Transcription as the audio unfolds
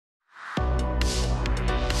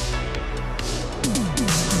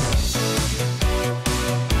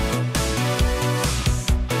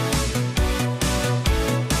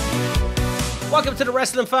Welcome to the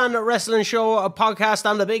Wrestling Fan Wrestling Show, a podcast.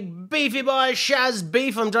 I'm the big beefy boy, Shaz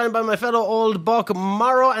Beef. I'm joined by my fellow old buck,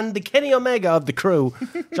 Morro, and the Kenny Omega of the crew,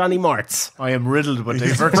 Johnny Morts. I am riddled with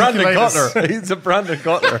He's Brandon Cutler. He's a Brandon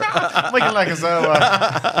Cutler. Michael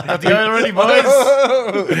Nakazawa. Got the oil ready,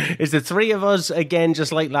 boys. It's the three of us again,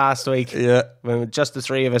 just like last week. Yeah. Just the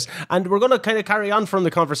three of us. And we're going to kind of carry on from the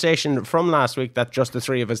conversation from last week that just the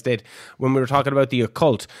three of us did when we were talking about the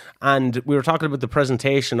occult. And we were talking about the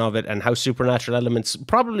presentation of it and how supernatural elements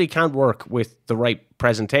probably can't work with the right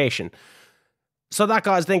presentation. So that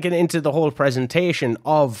got us thinking into the whole presentation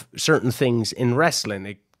of certain things in wrestling.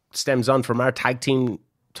 It stems on from our tag team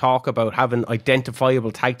talk about having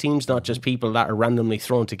identifiable tag teams, not just people that are randomly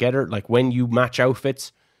thrown together. Like when you match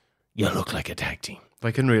outfits, you look like a tag team.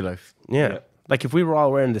 Like in real life. Yeah. Like if we were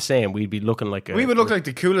all wearing the same, we'd be looking like we would look like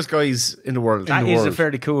the coolest guys in the world. That is a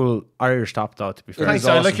fairly cool Irish top thought, to be fair. Thanks,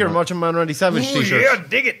 I like your Macho Man Randy Savage t-shirt. Yeah,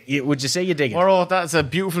 dig it. Would you say you dig it? Morro, that's a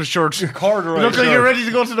beautiful shirt. Corduroy You look like you're ready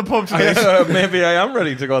to go to the pub tonight. Maybe I am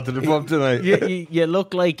ready to go to the pub tonight. You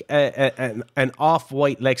look like an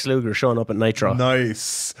off-white Lex Luger showing up at Nitro.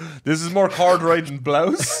 Nice. This is more corduroy than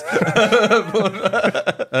blouse.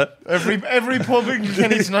 Every pub in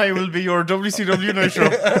Kenny tonight will be your WCW Nitro.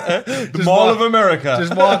 The Mall of America.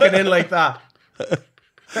 Just walking in like that.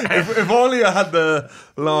 if only I had the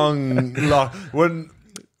long when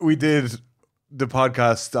we did the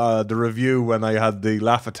podcast, the review when I had the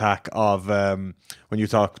laugh attack of when you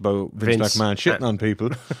talked about Vince McMahon shitting on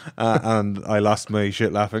people, and I lost my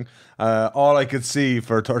shit laughing. All I could see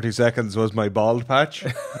for 30 seconds was my bald patch.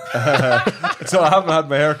 So I haven't had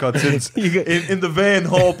my haircut since. In the vain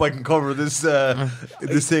hope I can cover this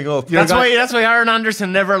thing up. That's why Aaron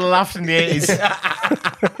Anderson never laughed in the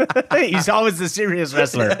 80s. He's always the serious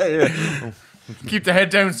wrestler. Yeah. Keep the head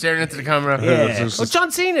down, staring into the camera. Yeah. Well,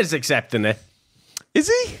 John Cena's accepting it. Is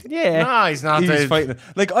he? Yeah. No, he's not. He's fighting.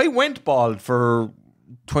 Like, I went bald for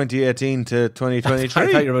 2018 to 2023. I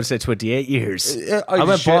thought you were about to say 28 years. I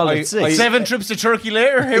went bald at 6. 7 trips to Turkey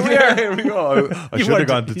later. Here we are. Here we go. I should have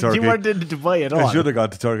gone to Turkey. You weren't in Dubai at all. I should have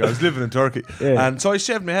gone to Turkey. I was living in Turkey. Yeah. And so I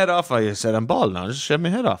shaved my head off. I said, I'm bald now. Just shave my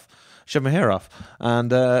head off. Shave my hair off.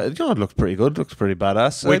 And, it looked pretty good. Looks pretty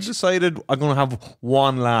badass. I decided I'm going to have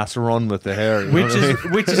one last run with the hair.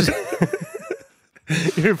 Which is...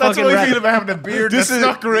 That's what I feel about having a beard. That's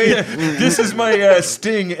not great. Yeah, this is my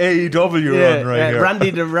Sting AEW run right here.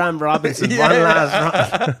 Randy the Ram Robinson. One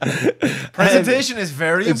last run. Presentation is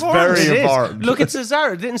very important. Very important. Look at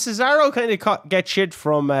Cesaro. Didn't Cesaro kind of get shit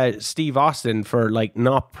from Steve Austin for like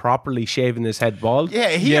not properly shaving his head bald?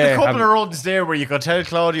 Yeah, he had a couple of runs there where you could tell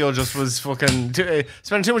Claudio just was fucking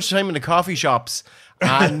spending too much time in the coffee shops.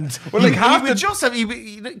 And well, like he would just have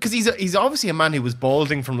because he's obviously a man who was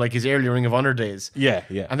balding from like his early Ring of Honor days. Yeah.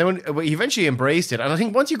 And then when he eventually embraced it, and I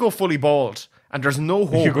think once you go fully bald and there's no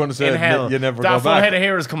hope You're going to say in hell, you never that go full back. head of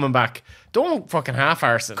hair is coming back. Don't fucking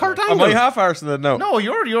half-arse it. Kurt Am Angle. I half-arsing it? No. No,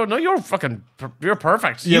 you're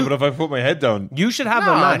perfect. Yeah, but if I put my head down, You should have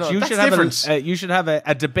No, a match. no, you that's should have different. you should have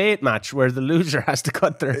a debate match where the loser has to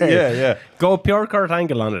cut their hair. Yeah. Go pure Kurt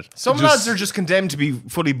Angle on it. Some lads are just condemned to be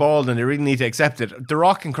fully bald and they really need to accept it. The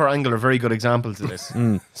Rock and Kurt Angle are very good examples of this.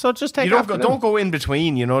 So just take You off don't go in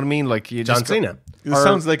between, you know what I mean? Like you John just Cena. this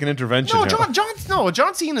sounds like an intervention. No, here.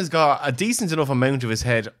 John Cena's got a decent enough amount of his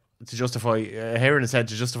head to justify hair in his head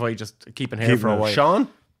to justify just keeping hair for a while. Sean?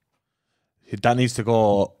 That needs to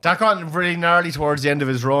go. That got really gnarly towards the end of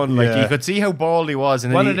his run. Like Yeah. you could see how bald he was.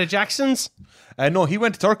 And One then of the Jacksons? No, he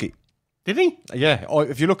went to Turkey. Did he? Yeah. Oh,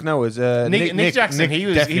 if you look now, is Nick Jackson. He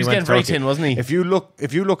was definitely went getting to very Turkey. thin, wasn't he? If you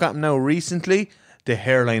look at him now recently, the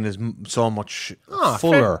hairline is so much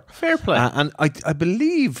fuller. Fair play. And I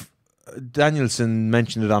believe Danielson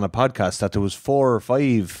mentioned it on a podcast that there was 4 or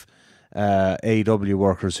 5 AEW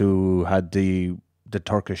workers who had the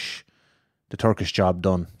Turkish job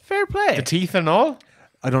done. Fair play. The teeth and all.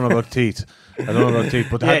 I don't know about teeth. But they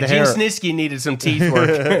Yeah, had the Gene hair. Snitsky needed some teeth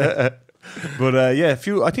work. But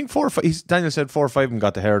I think 4 or 5. Daniel said 4 or 5 of them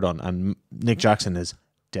got the hair done, and Nick Jackson is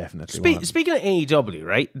definitely one of them. Speaking of AEW,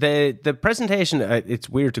 right? The presentation, it's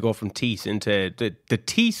weird to go from teeth into the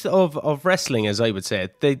teeth of wrestling, as I would say.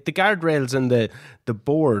 The guardrails and the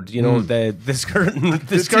board, you know, the skirting.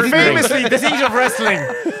 The skirting. Famously, the teeth of wrestling.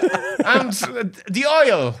 And the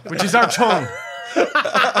oil, which is our tongue.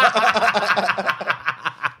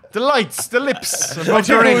 The lights, the lips. I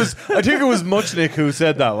think it was Muchnick who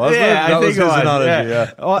said that, wasn't it? That I think was his analogy.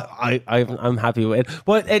 Yeah. Oh, I'm happy with it.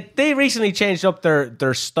 But they recently changed up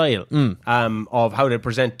their style of how they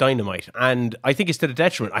present Dynamite, and I think it's to the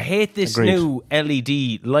detriment. I hate this new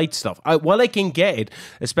LED light stuff. While I can get it,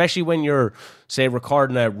 especially when you're, say,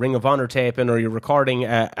 recording a Ring of Honor taping, or you're recording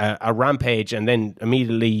a Rampage and then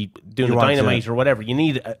immediately doing a Dynamite or whatever, you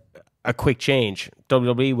need a quick change.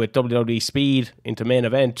 WWE with WWE speed into main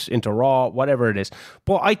event, into Raw, whatever it is.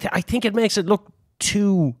 But I think it makes it look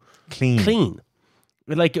too clean.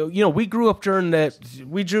 Like, we grew up during the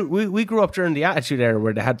we grew up during the Attitude Era,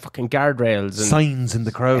 where they had fucking guardrails and Signs in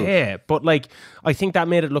the crowd. Yeah, but like, I think that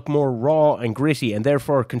made it look more raw and gritty, and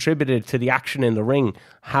therefore contributed to the action in the ring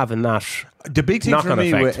having that. The big thing for me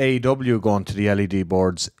effect with AEW going to the LED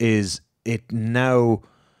boards is it now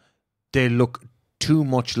they look too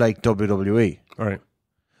much like WWE. Right.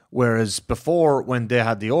 Whereas before, when they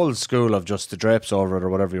had the old school of just the drapes over it, or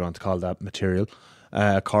whatever you want to call that material,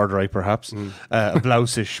 corduroy perhaps, a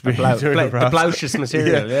blouse-ish material, the blouse-ish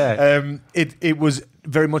material, yeah. It was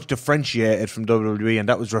very much differentiated from WWE, and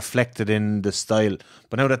that was reflected in the style.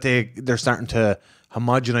 But now that they're starting to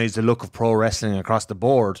homogenize the look of pro wrestling across the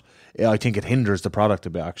board, I think it hinders the product a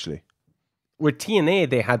bit, actually. With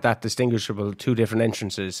TNA, they had that distinguishable two different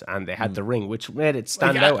entrances, and they had the ring, which made it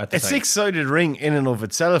stand out at the time. A six-sided ring in and of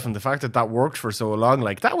itself, and the fact that worked for so long,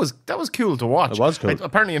 like that was cool to watch. It was cool.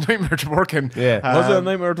 Apparently, a nightmare to work in. Yeah, was it a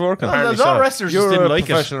nightmare to work in? A lot of wrestlers just didn't like it.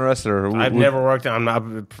 You're a professional wrestler. I've never worked. I'm not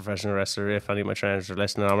a professional wrestler. If any of my trainers are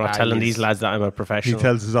listening, I'm not telling these lads that I'm a professional. He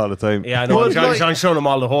tells us all the time. Yeah, I know. I'm showing them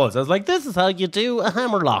all the holes. I was like, "This is how you do a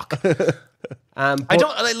hammerlock." I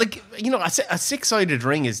don't like a six-sided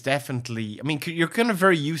ring is definitely. I mean, you're kind of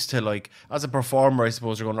very used to, like, as a performer, I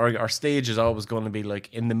suppose you're going. Our stage is always going to be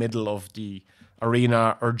like in the middle of the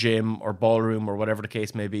arena or gym or ballroom or whatever the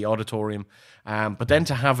case may be, auditorium. But then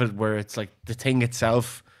to have it where it's like the thing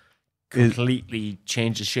itself completely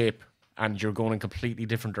changes shape, and you're going in completely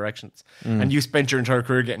different directions. And you spent your entire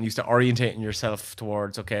career getting used to orientating yourself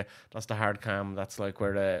towards, okay, that's the hard cam, that's like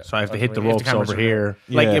where the... So I have to hit the ropes over here.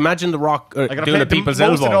 Yeah. Like, imagine The Rock doing a people's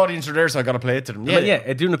elbow. Most of the audience are there, so I got to play it to them.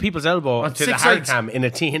 Yeah, doing a people's elbow to the hard cam in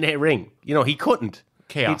a TNA ring. He couldn't.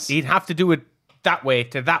 Chaos. He'd have to do it that way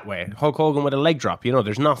to that way. Hulk Hogan with a leg drop.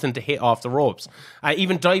 There's nothing to hit off the ropes.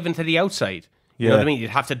 Even diving to the outside. You know what I mean?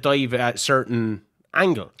 You'd have to dive at a certain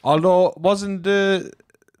angle. Although, wasn't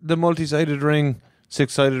the multi-sided ring,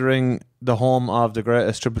 six-sided ring, the home of the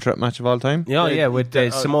greatest triple threat match of all time? Yeah, with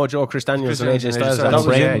Samoa Joe, Chris Daniels, and AJ Styles. That was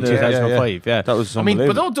was in 2005. Yeah, that was. I mean,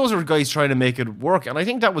 but those were guys trying to make it work, and I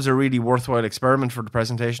think that was a really worthwhile experiment for the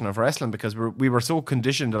presentation of wrestling, because we were so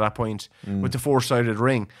conditioned at that point with the four-sided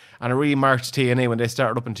ring, and it really marked TNA when they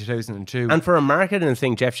started up in 2002. And for a marketing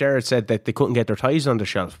thing, Jeff Jarrett said that they couldn't get their ties on the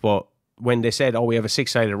shelf, but when they said, "Oh, we have a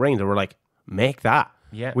six-sided ring," they were like, "Make that.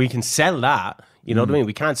 Yeah, we can sell that." You know what I mean?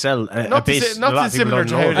 We can't sell not a base. Not dissimilar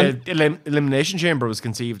to how the Elimination Chamber was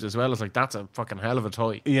conceived as well. It's like, that's a fucking hell of a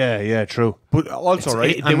toy. Yeah, true. But also,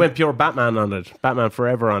 they went pure Batman on it, Batman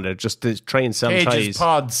Forever on it, just to try and sell cages, ties.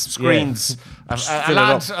 pods, screens,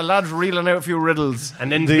 a lad reeling out a few riddles,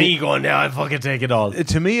 and then me going, "Yeah, I fucking take it all."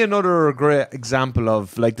 To me, another great example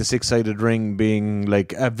of like the six-sided ring being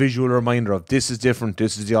like a visual reminder of this is different,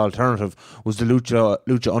 this is the alternative, was the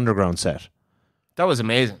Lucha Underground set. That was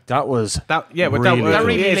amazing. That was really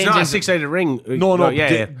it's not a into- six-sided ring.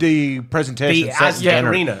 The presentation, The Aztec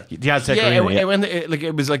arena. the Aztec arena.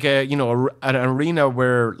 It was like an arena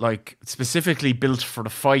where, like, specifically built for the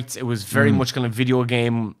fights. It was very much kind of video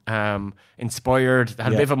game inspired. It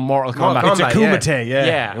had a bit of a Mortal Kombat. It's a Kumite,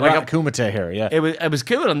 yeah. Like a Kumite here, yeah. It was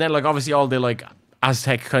cool, and then, like, obviously all the, like,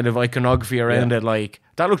 Aztec kind of iconography around it, like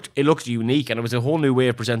that looked unique, and it was a whole new way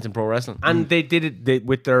of presenting pro wrestling. And they did it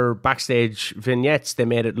with their backstage vignettes. They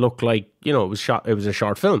made it look like it was a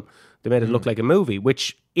short film. They made it look like a movie,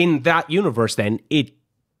 which in that universe then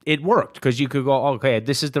it worked, because you could go, okay,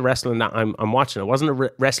 this is the wrestling that I'm watching. It wasn't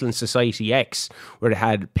a Wrestling Society X where they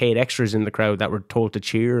had paid extras in the crowd that were told to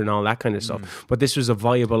cheer and all that kind of stuff. But this was a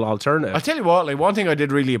viable alternative. I'll tell you what, like, one thing I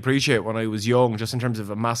did really appreciate when I was young, just in terms of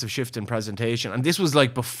a massive shift in presentation, and this was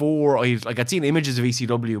like before I'd seen images of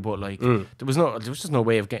ECW, but like there was just no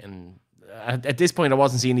way of getting. At this point, I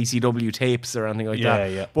wasn't seeing ECW tapes or anything like that.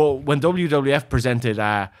 Yeah. But when WWF presented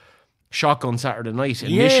Shotgun Saturday Night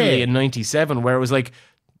initially in '97, where it was like,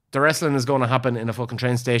 the wrestling is going to happen in a fucking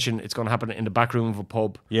train station. It's going to happen in the back room of a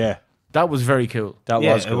pub. Yeah. That was very cool.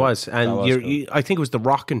 It was. And I think it was The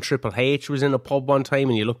Rock and Triple H was in a pub one time,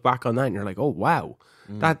 and you look back on that and you're like, oh, wow.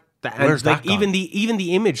 Where's that gone? even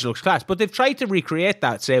the image looks class, but they've tried to recreate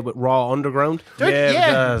that, say, with Raw Underground.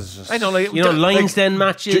 I don't like Lions Den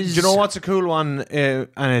matches. Do you know what's a cool one? And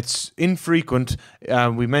it's infrequent.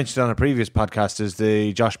 We mentioned on a previous podcast is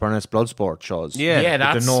the Josh Barnett's Bloodsport shows. Yeah,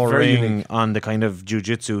 that's the no very ring unique. on the kind of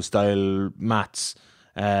jiu-jitsu style mats.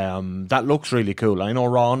 That looks really cool. I know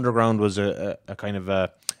Raw Underground was a kind of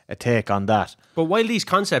a take on that. But while these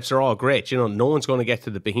concepts are all great, no one's going to get to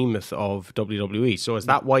the behemoth of WWE. So is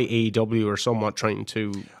that why AEW are somewhat trying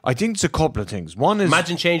to... I think it's a couple of things. One is...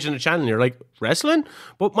 Imagine changing the channel and you're like, wrestling?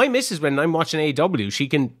 But my missus, when I'm watching AEW, she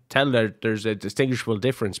can tell that there's a distinguishable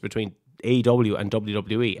difference between AEW and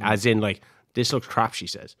WWE, as in, like, this looks crap, she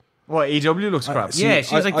says. Well, AEW looks crap. Yeah,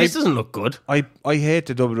 she's like, this doesn't look good. I hate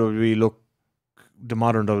the WWE look, the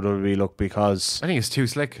modern WWE look, because I think it's too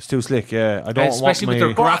slick. it's too slick. Yeah, I don't Especially want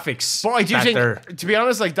with their my... graphics. But I do that think, they're- to be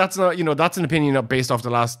honest, like that's not, that's an opinion not based off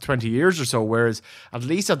the last 20 years or so. Whereas at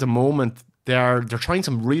least at the moment they're trying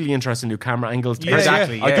some really interesting new camera angles. Yeah,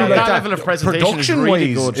 Exactly, yeah. I yeah. do That like that. level of presentation Production is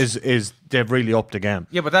really wise good. is they've really upped the game.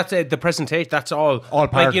 Yeah, but that's the presentation. That's all.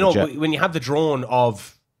 Part like, of it, yeah. when you have the drone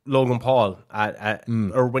of Logan Paul,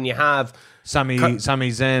 or when you have Sami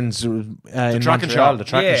Zayn's in tracking Montreal, shot. the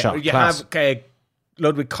tracking shot. you Class. have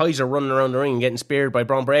Ludwig Kaiser running around the ring and getting speared by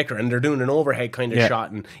Braun Breaker, and they're doing an overhead kind of Yeah. shot,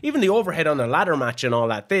 and even the overhead on the ladder match and all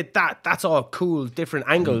that. That's all cool, different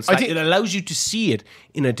angles. I think- it allows you to see it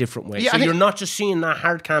in a different way. Yeah, so I think- you're not just seeing that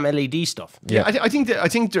hard cam LED stuff. Yeah, I think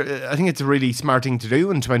it's a really smart thing to do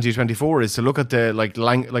in 2024 is to look at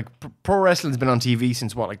the pro wrestling's been on TV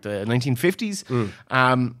since the 1950s,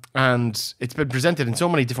 and it's been presented in so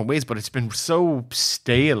many different ways, but it's been so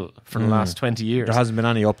stale for the last 20 years. There hasn't been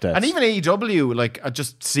any updates. And even AEW,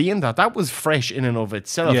 just seeing that was fresh in and of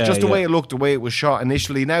itself. Yeah, just the yeah. way it looked, the way it was shot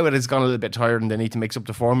initially. Now it has gone a little bit tired and they need to mix up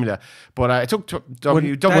the formula. But it took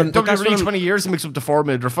WWE 20 years to mix up the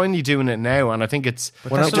formula. They're finally doing it now, and I think it's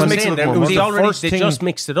That's what I'm saying. more fun. They just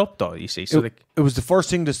mixed it up, though. You see, so it was the first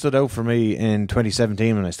thing that stood out for me in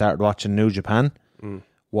 2017 when I started watching New Japan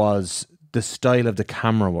was the style of the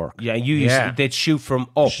camera work. yeah, they'd shoot from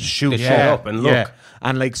up, they'd shoot Yeah, up and look. yeah.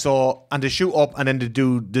 And and they shoot up and then they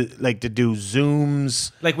do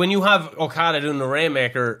zooms. Like when you have Okada doing the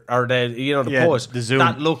Rainmaker or the pose, the zoom.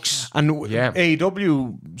 that looks. And Yeah.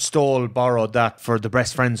 AEW borrowed that for the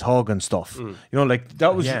best friends hug and stuff.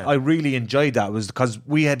 That was Yeah. I really enjoyed that. It was because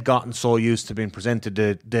we had gotten so used to being presented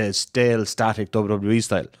the stale, static WWE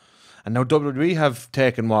style, and now WWE have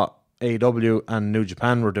taken what AEW and New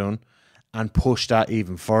Japan were doing and pushed that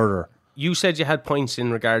even further. You said you had points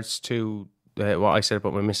in regards to what I said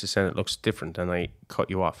about my missus saying it looks different, and I cut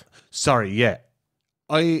you off. Sorry, yeah.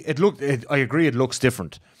 I agree it looks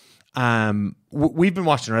different. We've been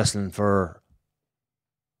watching wrestling for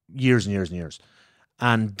years and years and years.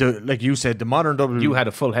 And like you said, the modern WWE... You had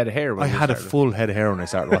a full head of hair. When I you had a started. full head of hair when I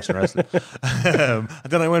started watching wrestling. And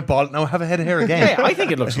then I went bald. Now I have a head of hair again. Yeah, I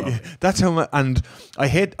think it looks lovely. That's how and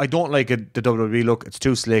I don't like it, the WWE look. It's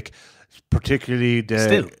too slick. Particularly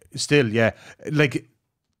Still, yeah. Like,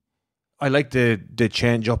 I like the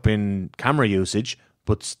change up in camera usage,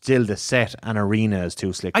 but still the set and arena is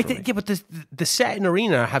too slick. I for think, me. yeah, but the set and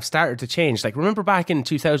arena have started to change. Like, remember back in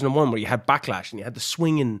 2001 where you had Backlash and you had the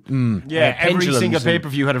swinging. every pendulums single and- pay per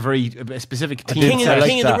view had a very specific did theme. King I of, like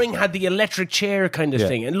King of the that. Ring had the electric chair kind of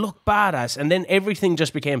thing and looked badass, and then everything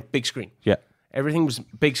just became big screen. Yeah. Everything was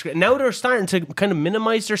big screen. Now they're starting to kind of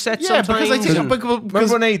minimize their sets. Yeah, sometimes. because I think and-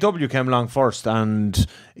 Remember when AEW came along first, and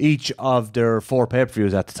each of their 4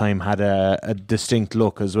 pay-per-views at the time had a distinct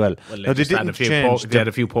look as well. Well, they Now, just had a few they had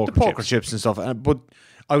a few poker the poker chips. chips and stuff, but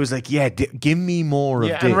I was like, give me more of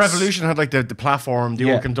Yeah, this. and Revolution had like the platform, the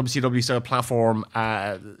Yeah. old WCW style platform,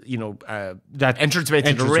 that entranceway to the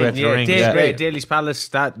entranceway ring. to the ring. Yeah, Daly's Palace.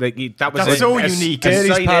 That was That's so unique. A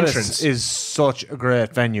Daly's side Palace entrance. is such a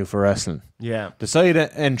great venue for wrestling. Yeah. The side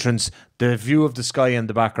entrance, the view of the sky in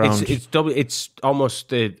the background. It's almost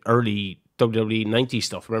the early WWE 90s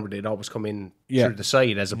stuff. Remember, they'd always come in through the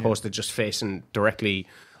side as opposed to just facing directly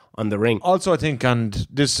on the ring. Also, I think, and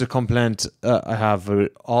this is a complaint I have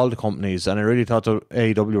with all the companies, and I really thought that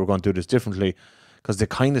AEW were going to do this differently, because they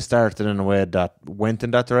kind of started in a way that went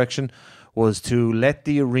in that direction, was to let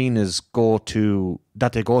the arenas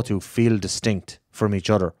that they go to feel distinct from each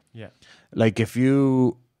other. Yeah. Like if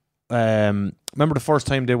you remember the first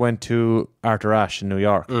time they went to Arthur Ashe in New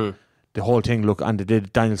York, the whole thing looked, and they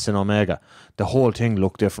did Danielson Omega, the whole thing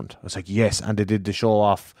looked different. I was like, yes, and they did the show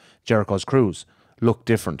off Jericho's Cruise, looked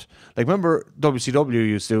different. Like remember WCW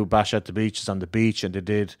used to do Bash at the Beaches on the beach, and they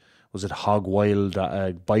did was it Hog Wild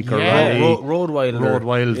biker Yeah. rally? Road Wild. Road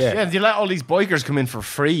Wild. Yeah, they let all these bikers come in for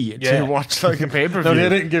free to watch like a pay-per-view. No, they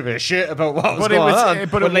didn't give a shit about what was But going on.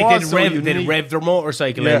 it like was so they'd unique. rev their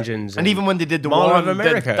motorcycle engines. And even when they did the Mall of one,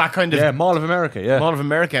 America. that kind of Yeah, Mall of America. Yeah, Mall of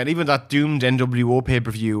America, and even that doomed NWO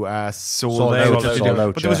pay-per-view sold Sold out.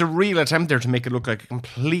 out, But there was a real attempt there to make it look like a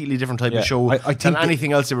completely different type of show I than think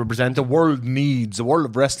anything else they were presenting. the world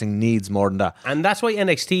of wrestling needs more than that. And that's why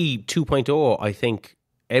NXT 2.0, I think,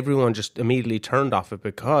 everyone just immediately turned off it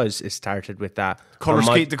because it started with that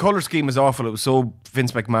The color scheme was awful. It was so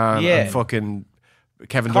Vince McMahon and fucking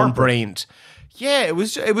Kevin Dunn brained. Yeah, it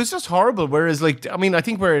was just horrible. Whereas, like, I mean, I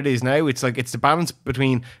think where it is now, it's like it's the balance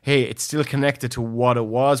between, hey, it's still connected to what it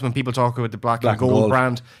was when people talk about the black and gold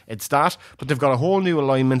brand. It's that, but they've got a whole new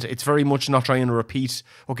alignment. It's very much not trying to repeat,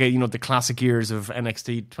 the classic years of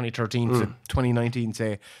NXT 2013 to 2019.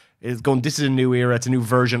 Say, it's going. This is a new era. It's a new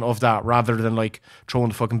version of that, rather than like throwing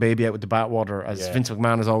the fucking baby out with the bathwater, as Vince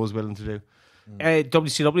McMahon is always willing to do.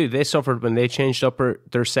 WCW, they suffered when they changed up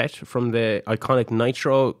their set from the iconic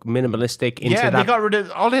Nitro minimalistic into that. They got rid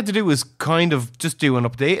of. All they had to do was kind of just do an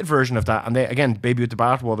updated version of that, and they again, baby with the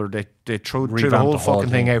bathwater. They threw the whole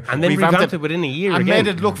fucking thing out, and then revamped it within a year and again. made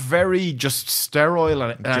it look very just sterile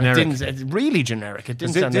and generic. It's really generic. It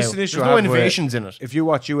didn't stand This out. is an issue There's I no have with- innovations in it. If you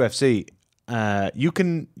watch UFC,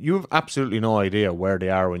 you have absolutely no idea where they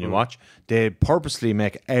are when you watch. They purposely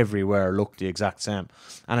make everywhere look the exact same,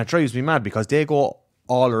 and it drives me mad because they go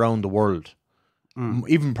all around the world,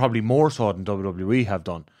 even probably more so than WWE have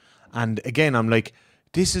done. And again, I'm like,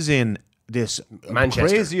 this is in this Manchester.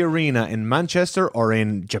 crazy arena in Manchester or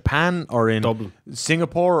in Japan or in Dublin.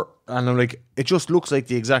 Singapore, and I'm like, it just looks like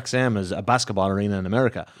the exact same as a basketball arena in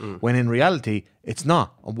America, when in reality it's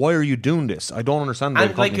not. Why are you doing this? I don't understand.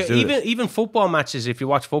 And like even football matches, if you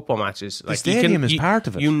watch football matches, like stadium is part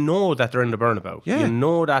of it. You know that they're in the Burnabout. Yeah. You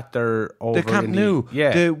know that they're over the Camp in Nou,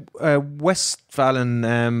 Yeah. the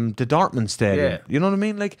Westfalen, the Dortmund Stadium. Yeah. You know what I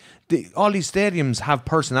mean? Like all these stadiums have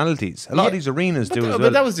personalities. A lot of these arenas do as well.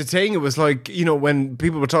 But that was the thing. It was like, when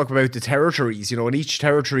people would talk about the territories, in each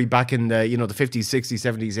territory back in the, the 50s,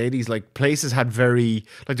 60s, 70s, 80s, like places had very,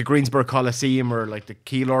 like the Greensboro Coliseum or like the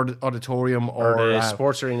Kiel Auditorium or the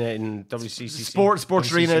sports arena in WCCC.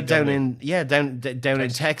 Sports arena down in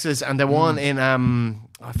Texas, and the one in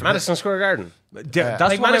Madison Square Garden. That's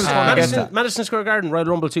Like what I was trying to get at. Madison Square Garden, Royal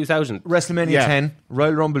Rumble 2000. WrestleMania 10,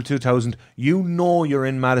 Royal Rumble 2000. You know you're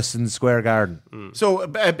in Madison Square Garden. So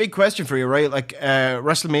a big question for you, right? Like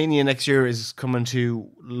WrestleMania next year is coming to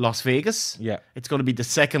Las Vegas. Yeah. It's going to be the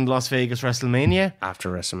second Las Vegas WrestleMania. After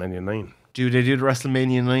WrestleMania 9. Do they do the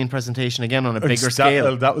WrestleMania 9 presentation again on a bigger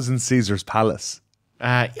scale? That was in Caesar's Palace.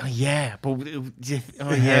 Yeah, but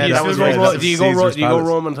that was Do you go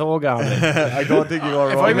Roman Hogan? I don't think you go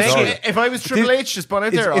if I was Triple H just spun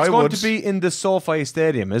out there, it's I going would. to be in the SoFi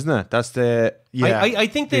Stadium, isn't it? That's the I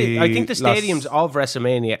think the stadiums Las- of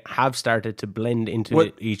WrestleMania have started to blend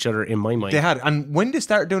into each other in my mind. They had, and when they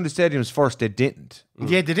started doing the stadiums first, they didn't.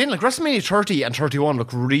 Yeah, they didn't. Like WrestleMania 30 and 31 look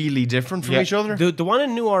really different from each other. The one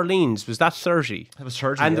in New Orleans, was that 30? It was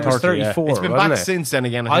 30. And it was 34. It's been wasn't back it? since then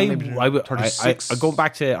again. I think would 36. going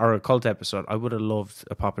back to our cult episode, I would have loved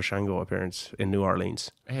a Papa Shango appearance in New Orleans.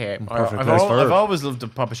 Hey, Perfect place for it. I've always loved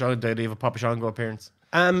the idea of a Papa Shango appearance.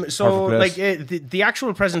 So Perfect like the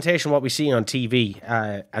actual presentation, what we see on TV,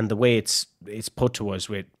 and the way it's put to us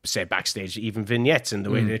with, say, backstage, even vignettes, and the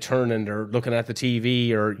way they turn and they're looking at the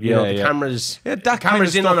TV, or the cameras, that kind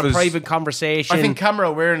cameras of in on stuff a is- private conversation. I think camera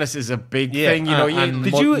awareness is a big thing.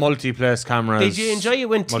 Did you- multi-place cameras? Did you enjoy it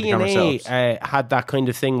when multi-camera TNA setups. had that kind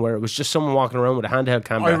of thing where it was just someone walking around with a handheld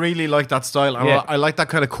camera? I really like that style. And Yeah. I like that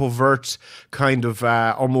kind of covert, kind of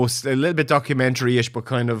almost a little bit documentary-ish, but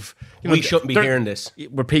kind of. We shouldn't be hearing this.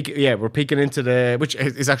 We're peeking into the, which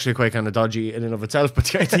is actually quite kind of dodgy in and of itself. But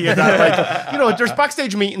the idea that, like, there's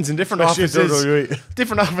backstage meetings in different Especially offices, WWE.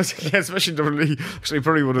 different offices, yeah, especially WWE. Actually,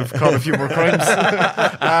 probably would have caught a few more crimes.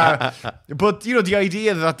 But the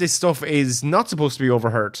idea that this stuff is not supposed to be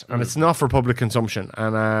overheard and it's not for public consumption,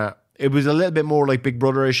 and it was a little bit more like Big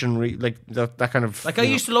Brother-ish and like that kind of. Like I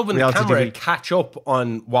used to love when the reality camera TV. would catch up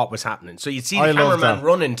on what was happening. So you'd see the I love cameraman that.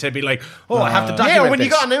 running to be like, I have to document Yeah, when this.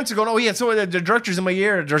 you got an announcer going, oh yeah, so the director's in my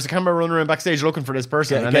ear, there's a camera running around backstage looking for this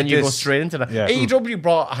person, Yeah, and get then you go this. straight into that. Yeah.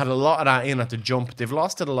 AEW had a lot of that in at the jump. They've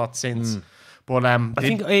lost it a lot since. But I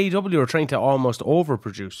think AEW are trying to almost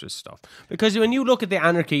overproduce this stuff. Because when you look at the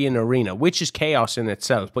anarchy in the arena, which is chaos in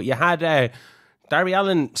itself, but you had Darby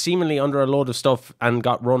Allin seemingly under a load of stuff and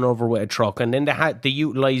got run over with a truck, and then they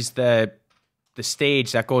utilised the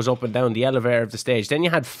stage that goes up and down, the elevator of the stage. Then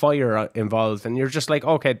you had fire involved, and you're just like,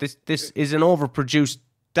 okay, this is an overproduced.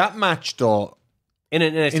 That match, though,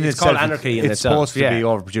 It's called Anarchy in it's itself. supposed to be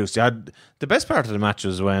overproduced. The best part of the match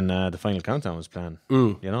was when the final countdown was playing.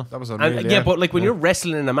 You know, that was unreal. Yeah, but like when you're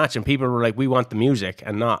wrestling in a match and people were like, "We want the music,"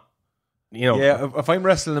 and not, you know. Yeah, if I'm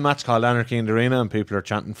wrestling a match called Anarchy in the Arena and people are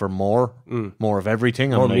chanting for more of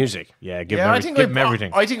everything, more I'm like, music. Yeah, give them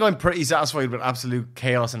everything. I think I'm pretty satisfied with absolute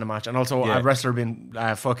chaos in the match, and also a wrestler being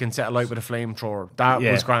fucking set alight with a flamethrower. That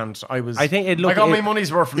was grand. I think I got my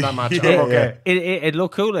money's worth from that match. Okay. It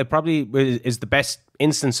looked cool. It probably is the best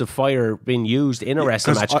instance of fire being used in a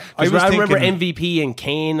wrestling match. I remember MVP and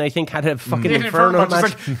Kane, I think, had a fucking Inferno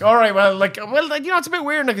match. Like, all right, well, you know, it's a bit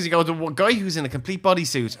weird because you go the guy who's in a complete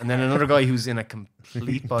bodysuit and then another guy who's in a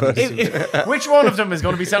complete bodysuit. Which one of them is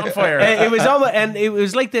going to be set on fire? It was almost, and it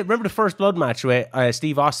was like remember the first blood match with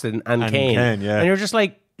Steve Austin and Kane, and you're just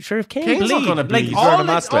like, sure, if Kane's not going to bleed, all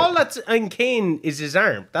that's in Kane is his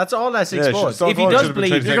arm. That's all that's exposed. If he does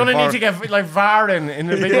bleed, you're going to need to get like VAR in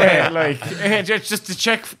a big way, like just to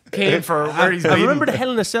check Kane for where he's bleeding. I remember the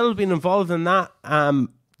Hell in a Cell being involved in that.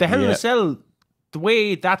 The Hell in a Cell, the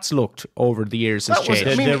way that's looked over the years has changed.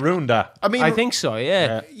 They ruined that. I mean, I think so.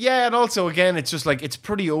 Yeah, and also again, it's just like it's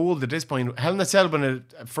pretty old at this point. Hell in a Cell, when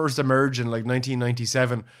it first emerged in like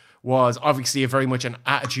 1997. Was obviously very much an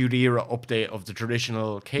Attitude Era update of the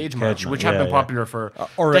traditional cage match, which had been popular for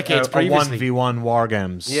decades previously. 1v1 war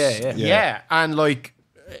games. Yeah. And like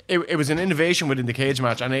it was an innovation within the cage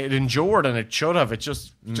match, and it endured, and it should have. It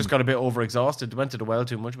just got a bit overexhausted. It went to the well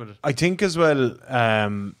too much with it. I think as well,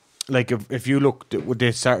 like if you look,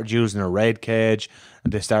 they started using a red cage,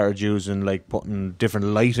 and they started using like putting different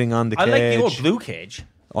lighting on the cage. I like the old blue cage.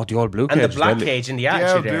 Oh, the old blue and cage. And the black cage in the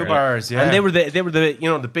Attitude Era. Blue bars, And they were the you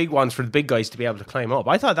know, the big ones for the big guys to be able to climb up.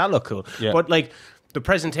 I thought that looked cool. Yeah. But like the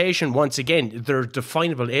presentation, once again, there are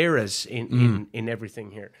definable eras in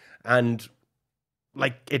everything here. And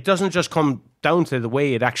like it doesn't just come down to the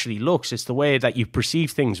way it actually looks, it's the way that you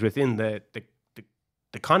perceive things within the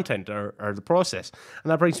content or the process.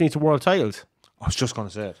 And that brings me to world titles. I was just gonna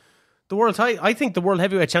say it. The world title, I think the World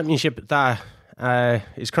Heavyweight Championship that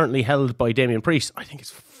is currently held by Damian Priest, I think it's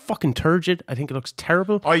fucking turgid. I think it looks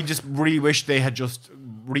terrible. I just really wish they had just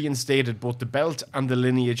reinstated both the belt and the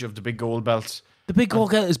lineage of the big gold belt. The big gold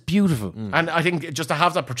belt is beautiful. And I think just to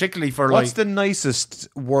have that particularly for What's the nicest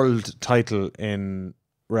world title in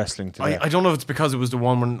wrestling today? I don't know if it's because it was the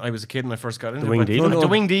one when I was a kid and I first got into the Winged Eagle. The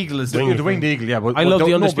Winged Eagle is the Winged Eagle, yeah. But I love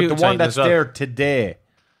the Undisputed but the one that's title as well. there today.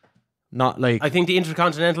 Not like I think the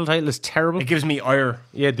Intercontinental title is terrible. It gives me ire.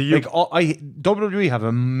 Yeah, WWE have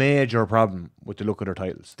a major problem with the look of their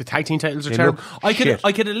titles. The tag team titles are terrible. I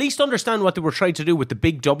could at least understand what they were trying to do with the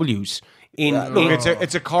big W's in.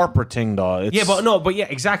 It's a corporate thing, though.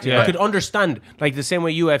 Exactly. I could understand, like the same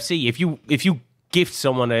way UFC. If you gift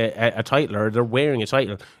someone a title or they're wearing a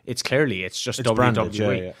title, it's just WWE.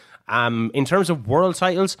 Branded, in terms of world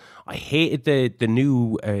titles, I hated the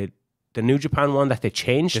new Japan one that they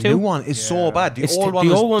changed to. The new one is so bad. The old one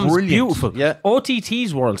one's brilliant. Beautiful. Yeah.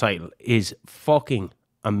 OTT's world title is fucking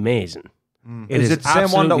amazing. Is it the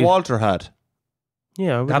same one that Walter had?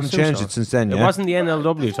 Yeah, they haven't changed it since then. It wasn't the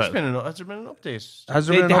NLW title. Has there been an update? Has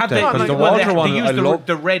there been an update? Because the Walter one, they used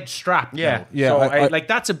the red strap. Yeah, So like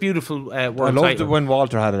that's a beautiful world title. I loved it when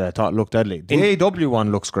Walter had it. I thought it looked deadly. The AEW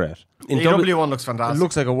one looks great. The AEW one looks fantastic. It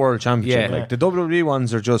looks like a world championship. Like the WWE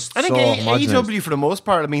ones are just. I think homogenized. AEW for the most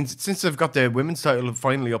part. I mean, since they've got the women's title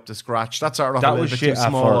finally up to scratch, that started off a little bit too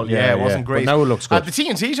small. It wasn't great. But now it looks good. The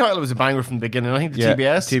TNT title was a banger from the beginning. I think the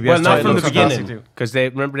TBS. Well, not from the beginning because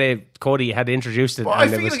Cody had introduced it. Well, I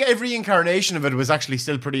feel like every incarnation of it was actually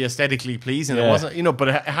still pretty aesthetically pleasing. It wasn't, but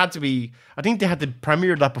it had to be. I think they had to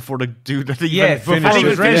premiere that before the dude that before he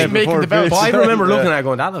was making the belt. But I remember looking at it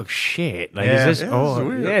going, that looks shit. Like, is this?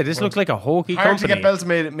 This looks like a hokey company. To get belts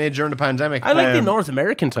made during the pandemic. I like the North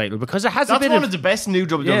American title because it has that's one of the best new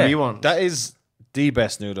WWE ones. That is the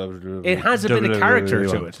best new WWE. It has a bit of character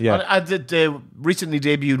to it. Yeah. The recently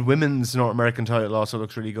debuted women's North American title also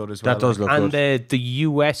looks really good as well. That does look good. And the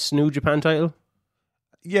US New Japan title.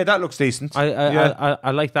 Yeah, that looks decent.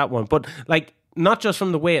 I like that one, but like not just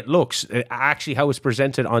from the way it looks, actually how it's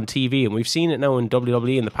presented on TV, and we've seen it now in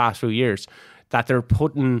WWE in the past few years that they're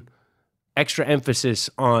putting extra emphasis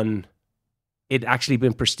on it actually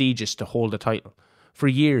being prestigious to hold a title. For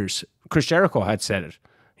years, Chris Jericho had said it.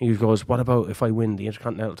 He goes, what about if I win the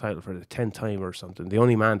Intercontinental title for the 10th time or something? The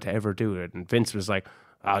only man to ever do it. And Vince was like,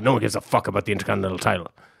 no one gives a fuck about the Intercontinental title.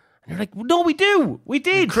 And you're like, no, we do. We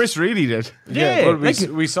did. Chris really did. Yeah. Well,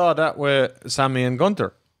 we saw that with Sammy and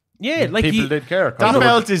Gunther. Yeah, like people did care. That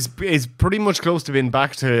belt is pretty much close to being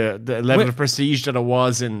back to the level of prestige that it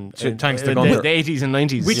was in thanks to the Gunther. 80s and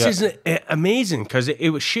 90s. Which is amazing because it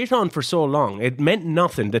was shit on for so long. It meant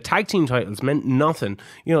nothing. The tag team titles meant nothing.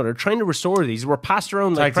 You know, they're trying to restore these. We're passed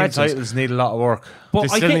around like Tag team pretzels. titles need a lot of work. But They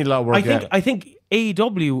still need a lot of work, I think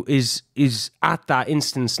AEW is at that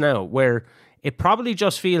instance now where it probably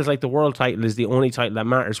just feels like the world title is the only title that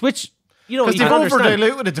matters. Which, you know, because you they've can understand.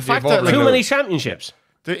 over-diluted the fact that Too many championships.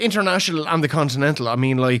 the international and the continental. I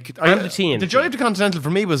mean, like, And the TNT. The joy of the continental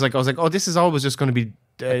for me was like, I was like, oh, this is always just going to be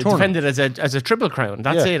defended as a triple crown.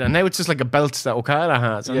 That's it. And now it's just like a belt that Okada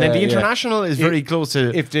has. And then the international is very close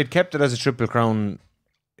to. If they'd kept it as a triple crown,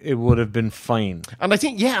 it would have been fine. And I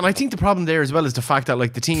think the problem there as well is the fact that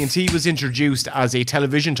like the TNT was introduced as a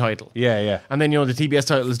television title. Yeah. And then, you know, the TBS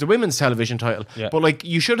title is the women's television title. Yeah. But like,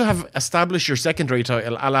 you should have established your secondary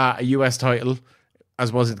title a la a US title,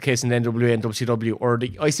 as was the case in the NWA and WCW, or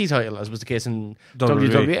the IC title, as was the case in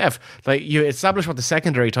WWF. Like, you establish what the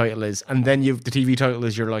secondary title is, and then the TV title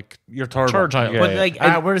is your third title. Yeah, But yeah.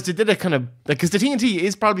 like, whereas they did it kind of because the TNT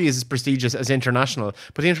is probably as prestigious as international,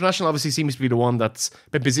 but the international obviously seems to be the one that's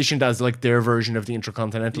been positioned as like their version of the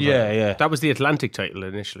intercontinental. Yeah. That was the Atlantic title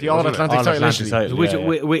initially. The All wasn't it? Atlantic title All-Atlantic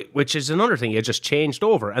initially. title. Which is another thing. It just changed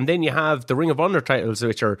over. And then you have the Ring of Honor titles,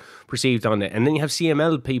 which are perceived on it. And then you have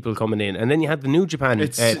CML people coming in. And then you have the New Japan people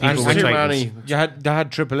with too titles. many. They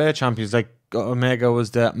had AAA champions, like Omega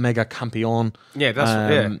was the Mega Campeon. Yeah,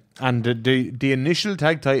 that's and the initial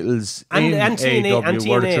tag titles And in TNA AEW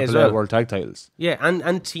were the as AAA well. World Tag titles. Yeah, and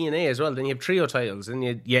TNA as well. Then you have trio titles, and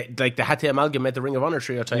like they had to amalgamate the Ring of Honor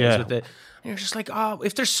trio titles with the. And you're just like, oh,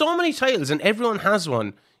 if there's so many titles and everyone has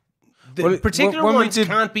one, the particular when we ones did-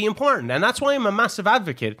 can't be important, and that's why I'm a massive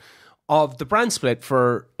advocate of the brand split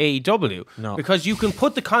for AEW. No. Because you can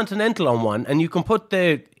put the Continental on one, and you can put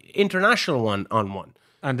the International one on one.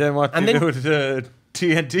 And then what And do you then- do with the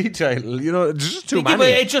TNT title? You know, there's just too Yeah, many. but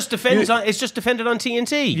it just defends. It's just defended on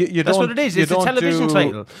TNT. You That's don't- what it is. you It's a don't television do-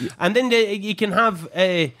 title, and then you can have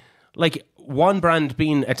like one brand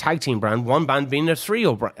being a tag team brand, one brand being a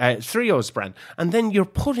trios brand, and then you're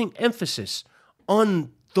putting emphasis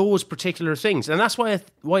on those particular things, and that's why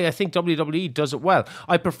I think WWE does it well.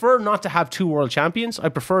 I prefer not to have two world champions. I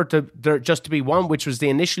prefer there just to be one, which was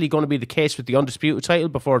initially going to be the case with the Undisputed title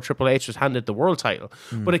before Triple H was handed the world title.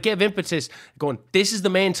 But it gave impetus, going, this is the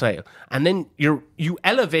main title, and then you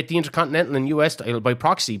elevate the Intercontinental and US title by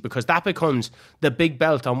proxy, because that becomes the big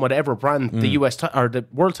belt on whatever brand the US or the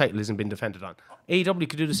world title isn't being defended on. AEW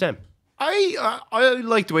could do the same. I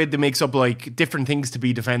like the way they makes up like different things to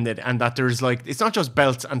be defended, and that there's like it's not just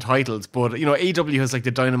belts and titles, but you know AEW has like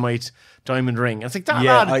the Dynamite Diamond Ring. It's like that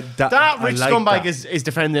that rich like scumbag that. is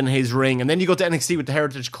defending his ring, and then you go to NXT with the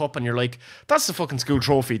Heritage Cup, and you're like, that's the fucking school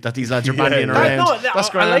trophy that these lads are bandying around. That's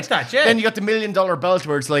I grand. like that. Yeah. Then you got the $1 million belt,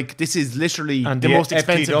 where it's like this is literally And the the most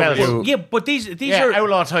expensive FTW. belt. Yeah, but these Yeah, are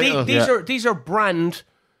outlaw title. These are brand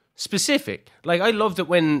specific. Like, I loved it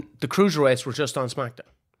when the cruiserweights were just on SmackDown,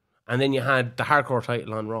 and then you had the hardcore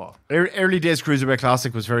title on Raw. Early days Cruiserweight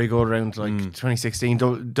Classic was very good around like 2016.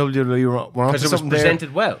 WWE were on Because it was something there.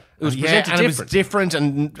 presented well. It was presented and different. it was different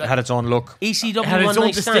and It had its own look. ECW had its one own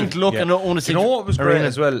night distinct stand. look and own You know what was great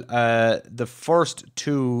as well? The first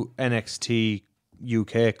two NXT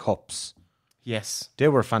UK Cups. Yes, They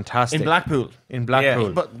were fantastic. in Blackpool. In Blackpool.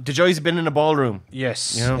 Yeah, But the Joys have been in a ballroom,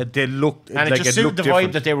 yes. You know? They looked and it like just it suited looked the different.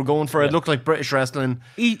 vibe that they were going for. It looked like British wrestling.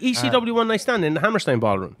 ECW one night stand in the Hammerstein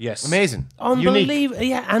Ballroom. Yes. Amazing, unique. Unbelievable.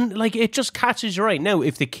 Yeah, and like it just catches your eye. Now,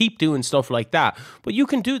 if they keep doing stuff like that, but you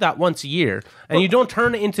can do that once a year, and you don't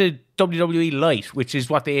turn it into WWE Light, which is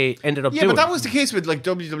what they ended up Yeah, doing. but that was the case with like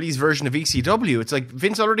WWE's version of ECW. It's like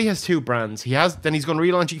Vince already has two brands. Then he's going to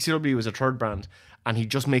relaunch ECW as a third brand, and he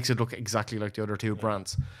just makes it look exactly like the other two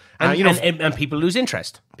brands. and, You know, and people lose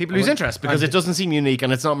interest. people lose interest because it doesn't seem unique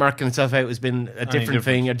and it's not marking itself out as being a different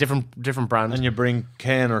thing, a different brand. And you bring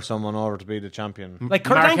Kane or someone over to be the champion. Like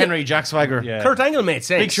Kurt Mark Angle, Henry, Jack Swagger, Yeah. Kurt Angle made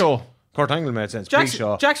sense. Big Show. Kurt Angle made sense. Jack, Big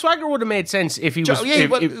Show. Jack Swagger would have made sense if he was. Yeah,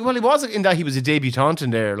 well, he was in that he was a debutant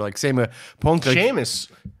in there, like same with Punk. Like, Sheamus.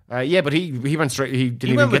 Yeah, but he went straight. He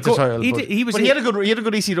didn't even went get with the title. he but, did- he was but in- he had a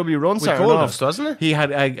good ECW run. With starting off. Goldust, wasn't it? He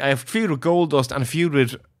had a feud with Goldust and a feud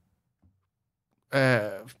with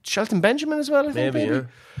Shelton Benjamin as well, I think. Maybe, maybe.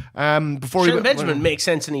 Before Shelton Benjamin makes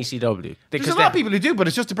sense in ECW. There's a lot of people who do, but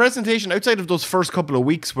it's just the presentation outside of those first couple of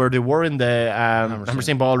weeks where they were in the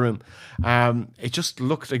Hammerstein Ballroom. It just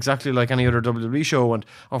looked exactly like any other WWE show, and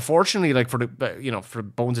unfortunately, like for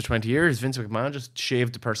bones of 20 years, Vince McMahon just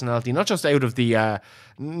shaved the personality, not just out of the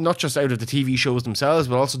TV shows themselves,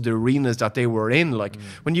 but also the arenas that they were in. Like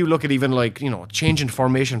when you look at even changing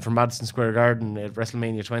formation from Madison Square Garden at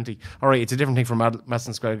WrestleMania 20. All right, it's a different thing from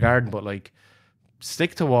Madison Square Garden, but like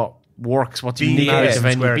stick to what works, what's unique about the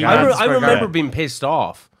venue. I remember being pissed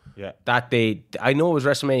off. Yeah. That I know it was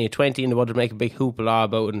WrestleMania 20 and they wanted to make a big hoopla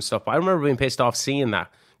about it and stuff, but I remember being pissed off seeing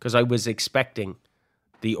that because I was expecting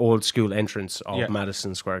the old school entrance of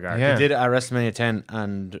Madison Square Garden. Yeah. They did it at WrestleMania 10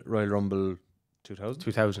 and Royal Rumble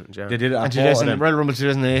 2000, yeah. They did it at Royal Rumble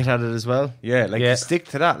 2008 had it as well. Yeah, you stick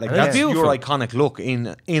to that. Like that's your iconic look in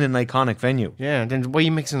an iconic venue. Yeah, and then why are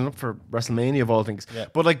you mixing it up for WrestleMania of all things? Yeah.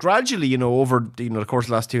 But like gradually, over the course of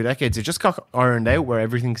the last 2 decades, it just got ironed out where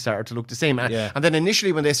everything started to look the same. And then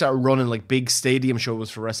initially when they started running like big stadium shows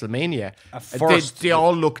for WrestleMania, at first, they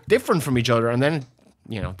all looked different from each other, and then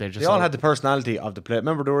they all had the personality of the play.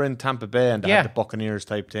 Remember they were in Tampa Bay and they had the Buccaneers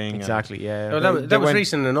type thing. Exactly, that was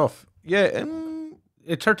recent enough. Yeah.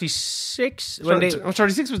 36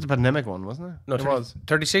 36 was the pandemic one, wasn't it? No, it was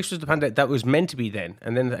 36 was the pandemic that was meant to be then,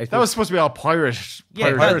 and then I think that was supposed to be all pirate team.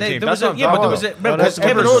 But there was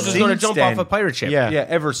Kevin Owens was going to jump off a pirate ship. Yeah,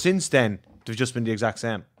 ever since then they've just been the exact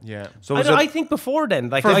same. Yeah. So I think before then,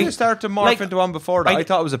 like they started to morph into one before that. I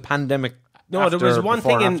thought it was a pandemic. No, there was one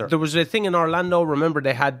thing there was a thing in Orlando. Remember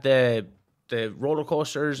they had the roller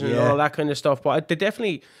coasters and all that kind of stuff, but they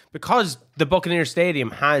definitely, because the Buccaneer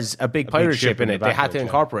Stadium has a big pirate ship in it, they had to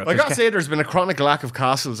incorporate. I gotta say, there's been a chronic lack of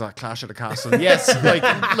castles at Clash of the Castle. Yes,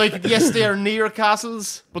 yes, they are near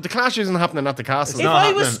castles, but the clash isn't happening at the castle. If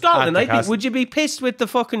I was Scotland, would you be pissed with the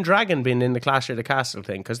fucking dragon being in the Clash of the Castle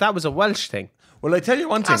thing? Because that was a Welsh thing. Well, I tell you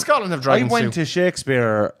one thing. Scotland have dragons. I went to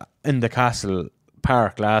Shakespeare in the Castle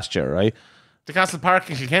Park last year, right? The Castle Park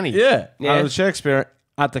in Kilkenny. Yeah. I was Shakespeare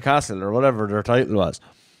at the castle or whatever their title was,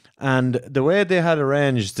 and the way they had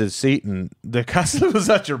arranged the seating, the castle was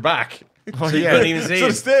at your back. Oh, so you couldn't even see so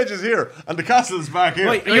the stage is here and the castle is back here.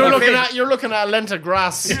 Wait, you're looking at a lent of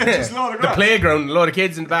grass. Just a load of grass. The playground, a load of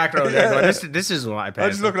kids in the background. Going, this is what I paid. I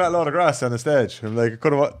was just looking at a load of grass on the stage. I'm like, it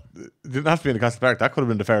didn't have to be in the Castle Park. That could have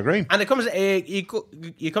been the Fair Green. And it comes,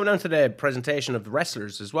 you come down to the presentation of the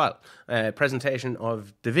wrestlers as well. Presentation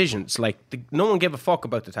of divisions. Like no one gave a fuck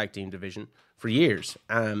about the tag team division for years,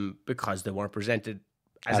 because they weren't presented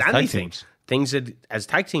as anything. Things as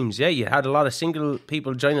tag teams, you had a lot of single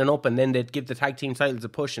people joining up, and then they'd give the tag team titles a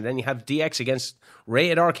push, and then you have DX against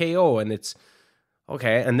Ray at RKO, and it's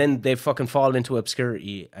okay, and then they fucking fall into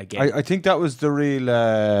obscurity again. I think that was the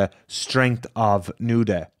real strength of New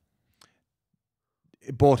Day,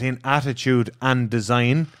 both in attitude and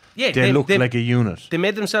design. Yeah, they looked like a unit. They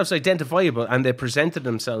made themselves identifiable, and they presented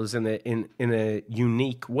themselves in a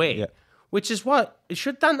unique way. Yeah. Which is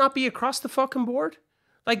should that not be across the fucking board?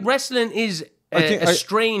 Like, wrestling is a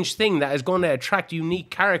strange thing that is going to attract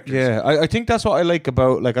unique characters. Yeah, I think that's what I like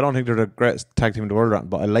about, I don't think they're the greatest tag team in the world,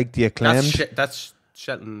 but I like the Acclaimed. That's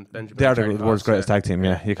Shelton Benjamin. They are the world's greatest tag team,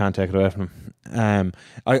 you can't take it away from them.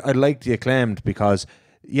 I like the Acclaimed because,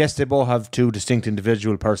 yes, they both have two distinct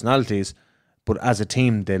individual personalities, but as a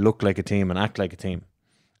team, they look like a team and act like a team.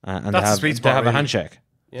 And that's they have a handshake.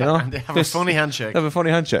 Yeah, they have a funny handshake. They have a funny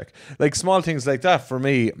handshake. Like, small things like that, for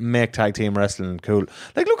me, make tag team wrestling cool.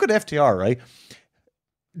 Like, look at FTR, right?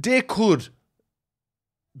 They could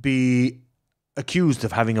be accused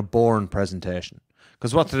of having a boring presentation.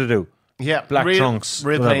 Because what do they do? Yeah. Black trunks.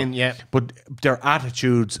 Real plain, yeah. But their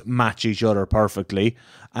attitudes match each other perfectly.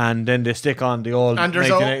 And then they stick on the old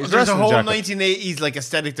 1980s there's a whole jacket. 1980s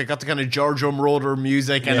aesthetic that got the kind of George Moroder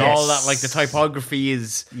music and all that. Like, the typography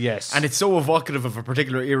is... Yes. And it's so evocative of a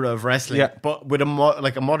particular era of wrestling. Yeah. But with a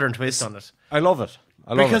modern twist on it. I love it.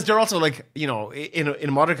 Because they're also, in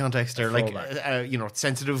a modern context, they're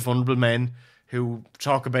sensitive, vulnerable men who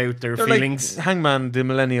talk about their feelings. Like Hangman, the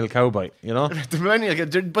millennial cowboy, The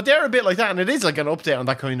millennial, but they're a bit like that, and it is like an update on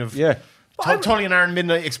that kind of Tully and Aaron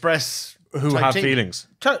Midnight Express who have feelings.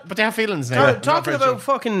 But they have feelings now. Talking about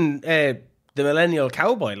fucking the millennial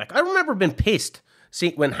cowboy, I remember being pissed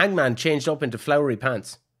when Hangman changed up into flowery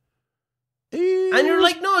pants. And you're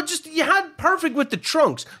like, no, you had perfect with the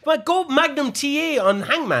trunks, but go Magnum TA on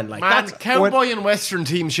Hangman, that's cowboy and western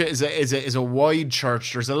team shit is a wide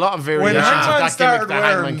church. There's a lot of variations of that gimmick that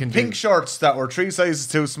Hangman can do. Pink shorts that were 3 sizes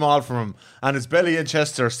too small for him, and his belly and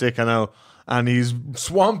chest are sticking out, and he's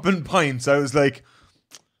swamping pints. I was like,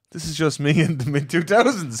 this is just me in the mid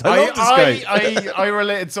 2000s. I love this guy. I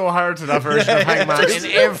related so hard to that version of Hangman in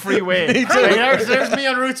every way. Me too. There's me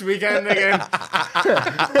on Roots weekend again.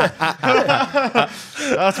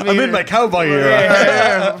 That's me. I'm in my cowboy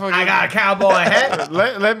era. I got a cowboy hat.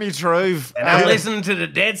 Let me drive. And I'm listening to the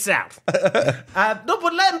Dead South. No,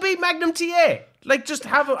 but let him be Magnum TA. Like, just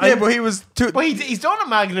have a... Yeah, but he was... But he's done a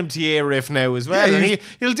Magnum TA riff now as well. Yeah, and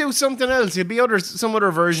he'll do something else. He'll be some other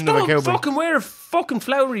version of a don't cowboy. fucking wear fucking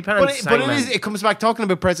flowery pants. But it comes back talking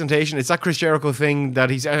about presentation. It's that Chris Jericho thing that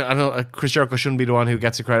he's... I know Chris Jericho shouldn't be the one who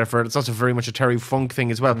gets the credit for it. It's also very much a Terry Funk thing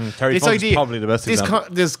as well. Terry Funk's probably the best example.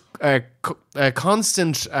 This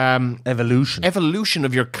constant... evolution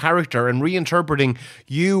of your character and reinterpreting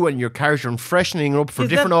you and your character and freshening up for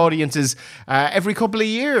different audiences every couple of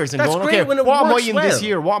years. And that's going, great okay, when it what am I works in well. this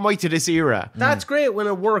year? What am I to this era? That's great when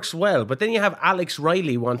it works well. But then you have Alex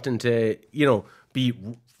Riley wanting to, be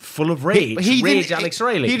full of rage. Alex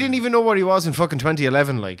Riley. He didn't even know what he was in fucking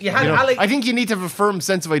 2011. Like, I think you need to have a firm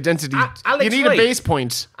sense of identity. You need a base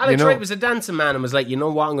point. Alex Wright was a dancing man and was like, you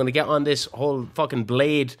know what, I'm going to get on this whole fucking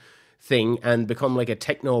Blade thing and become like a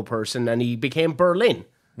techno person, and he became Berlin.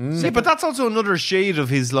 See, but that's also another shade of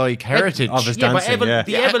his heritage. Of his dancing,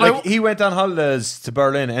 he went on holidays to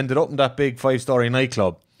Berlin, ended up in that big 5-story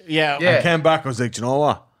nightclub. Yeah. And came back and was like, do you know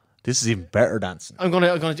what? This is even better dancing. I'm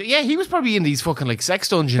gonna do. Yeah, he was probably in these fucking sex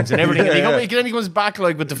dungeons and everything. And then he comes back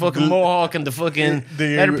with the fucking mohawk and the fucking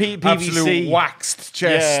PVC, absolute waxed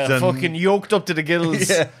chest, and fucking yoked up to the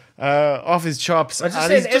gills. Off his chops. I'm just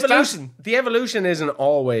saying, the evolution isn't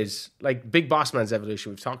always like Big Boss Man's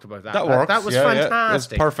evolution. We've talked about that. That works. That was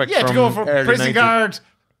fantastic. That's perfect. Yeah, to go from prison 90s. guard,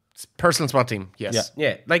 personal SWAT team. Yes.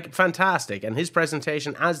 Yeah, like fantastic. And his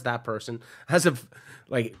presentation as that person has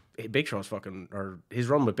Big Show's fucking, or his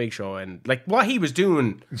run with Big Show, and like what he was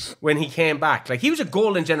doing when he came back, like he was a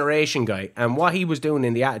golden generation guy, and what he was doing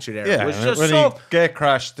in the Attitude Era was just when he gate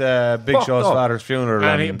crashed Big Show's father's funeral,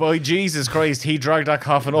 and by Jesus Christ, he dragged that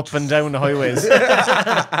coffin up and down the highways.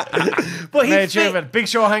 But Big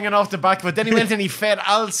Show hanging off the back, but then he went and he fed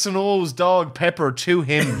Al Sano's dog Pepper to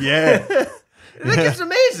him. Yeah, like it's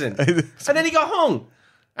amazing. And then he got hung.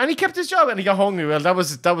 And he kept his job and he got hungry. Well, that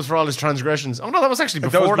was for all his transgressions. Oh no, that was actually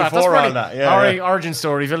before that. Before all that. Yeah, origin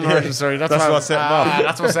story, villain origin story. That's what set him off.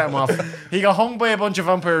 That's what set him off. He got hung by a bunch of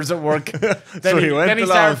vampires at work. Then he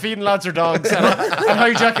started feeding lads their dogs and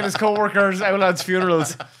hijacking his co-workers out lads'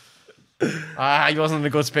 funerals. He wasn't in a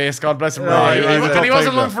good space. God bless him. He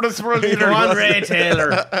wasn't long for this world either. Come on, Ray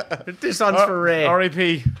Taylor. This one's for Ray.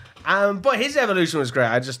 R.I.P. But his evolution was great.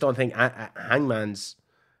 I just don't think Hangman's.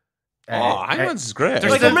 Hangman's is great. They're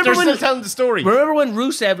still telling the story. Remember when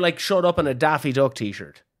Rusev showed up in a Daffy Duck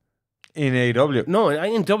t-shirt? In AEW? No,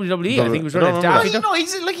 in WWE. I think he was wearing a Daffy Duck. No,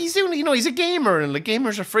 he's doing. He's a gamer, and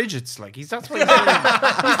gamers are frigid. That's what he's doing. He's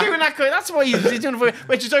doing that guy. That's why he's doing it.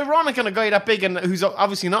 Which is ironic on a guy that big and who's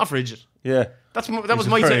obviously not frigid. Yeah. That was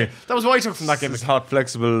my take. That was what I took from that game. His hot,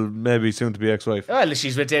 flexible, maybe soon to be ex-wife. Well,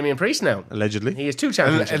 she's with Damian Priest now. Allegedly. He has 2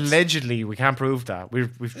 championships. Allegedly, we can't prove that.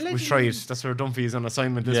 We've tried. That's where Dunphy is on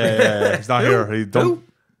assignment this week. Yeah, he's not here. Do you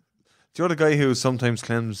know the guy who sometimes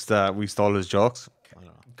claims that we stole his jokes?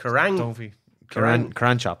 Dunphy.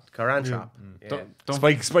 Karan Chop. Karan Chop. Yeah.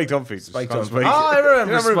 Spike Dunphy. Spike Dunphy. Oh, I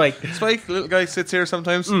remember Spike. Spike, little guy, sits here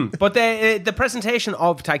sometimes. But the presentation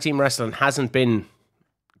of tag team wrestling hasn't been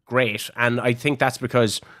great, and I think that's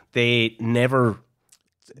because they never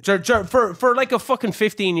for like a fucking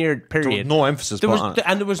 15-year period. No emphasis on it.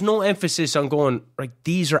 And there was no emphasis on going, like,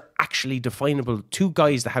 these are actually definable 2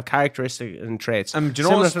 guys that have characteristics and traits. Do you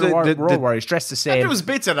know similar to the Road Warriors, dressed the same. There was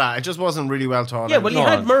bits of that. It just wasn't really well taught. Yeah, well, you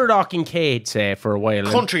had Murdoch and Cade, say, for a while.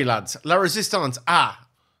 Country lads. La Resistance.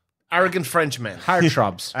 Arrogant Frenchmen.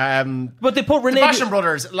 Heartthrobs. But they put Rene... The Basham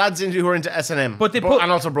brothers. Lads who are into S&M.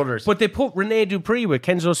 And also brothers. But they put Rene Dupree with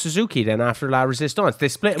Kenzo Suzuki then after La Resistance. They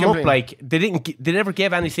split him up like... They never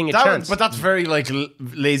gave anything a chance. But that's very lazy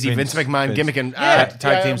Vince McMahon gimmicking.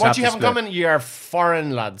 Tag teams what you have in common, you're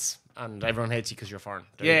foreign lads. And everyone hates you because you're foreign.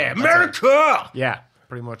 America! Yeah,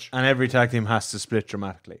 pretty much. And every tag team has to split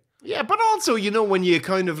dramatically. Yeah, but also, when you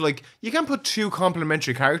kind of you can put 2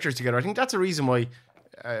 complementary characters together. I think that's a reason why...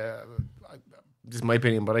 this is my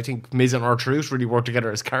opinion, but I think Miz and R-Truth really work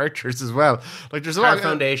together as characters as well. Like, there's a lot of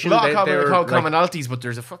commonalities, but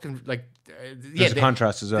there's a fucking there's a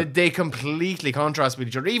contrast as well. They completely contrast with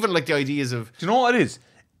each other. Even the ideas of... Do you know what it is?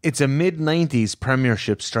 It's a mid-90s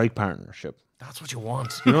Premiership strike partnership. That's what you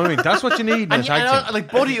want. You know what I mean? That's what you need in a tag team.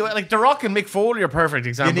 Like Buddy, like The Rock and Mick Foley are perfect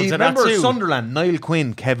examples. Remember Sunderland, Niall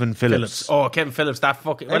Quinn, Kevin Phillips. Oh, Kevin Phillips, that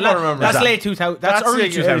fucking... That's late 2000. That's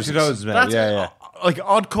early 2000s. That's like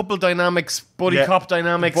odd couple dynamics, buddy cop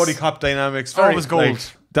dynamics. Buddy cop dynamics. Always gold.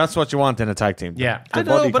 That's what you want in a tag team. Yeah. I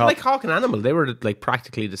don't know, but like Hawk and Animal, they were like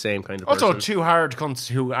practically the same kind of Also, person. two hard cunts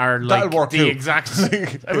who are like work the too. exact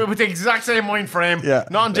with the exact same mind frame. Yeah.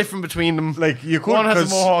 Nothing different between them. Like you could, One has a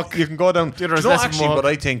 'cause mohawk. you can go down. The other has Do you know less of a actually mohawk. what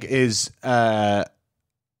I think is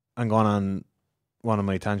I'm going on one of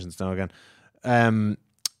my tangents now again.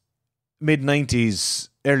 Mid 90s,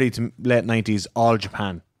 early to late 90s, all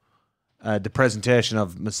Japan. The presentation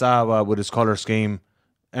of Misawa with his color scheme,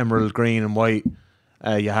 emerald green and white.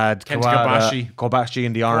 You had Kenta Kobashi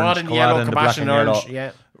in the orange, Kawada in yellow, in the black Kobashi and in orange. yellow,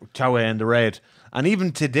 Yeah. Chow in the red. And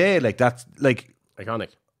even today, like that's like Iconic.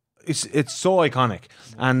 it's so iconic.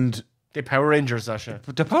 And The Power Rangers, that shit.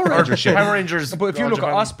 the Power Rangers shit. Power Rangers. But if you all look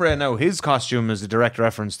Japan. at Osprey now, his costume is a direct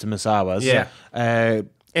reference to Misawa's. Yeah.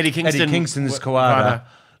 Eddie Kingston, Eddie Kingston's with Kawada.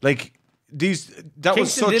 Like these, that Kingston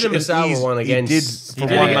was such did a Misawa easy, one against- He he did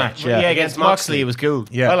for did one it- match. Yeah, Yeah, against Moxley, it was cool.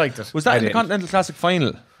 yeah. I liked it. Was that in the didn't. Continental Classic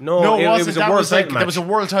final? No, it it wasn't. was a That world was like title there was a match.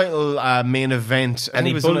 world title main event, And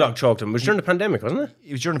he was bulldog choked him. It was during the pandemic, wasn't it?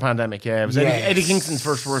 It was during the pandemic. Yeah, it was Yes. Eddie Kingston's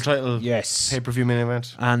first world title. Yes. Pay-per-view main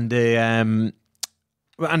event. And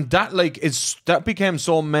that like that became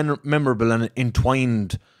so memorable and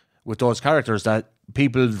entwined with those characters that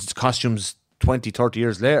people's costumes 20, 30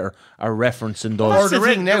 years later are referencing those. Or The the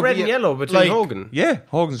red, thing now, the red yeah, and yellow between like- Hogan. Yeah,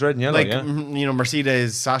 Hogan's red and yellow. Like yeah. you know,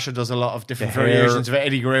 Mercedes Sasha does a lot of different The hair. variations of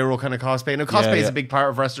Eddie Guerrero kind of cosplay. Now, cosplay is yeah. a big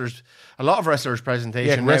part of wrestlers. A lot of wrestlers' presentation.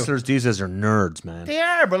 Yeah, now. wrestlers these days are nerds, man. They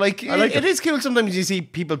are, but like, like it is cool. Sometimes you see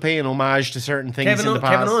people paying homage to certain things in the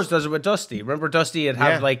past. Kevin Owens does it with Dusty. Remember Dusty would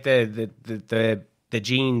have Yeah. like the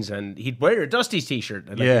jeans and he'd wear a Dusty's t-shirt,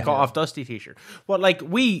 like Yeah. a cut off Dusty t-shirt. But like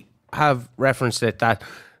we have referenced it that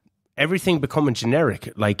everything becoming generic,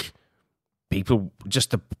 like people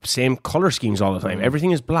just the same color schemes all the time.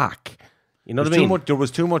 Everything is black. You know what I mean? There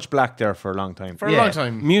was too much black there for a long time. For a long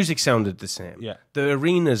time. Music sounded the same. Yeah. The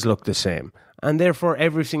arenas looked the same. And therefore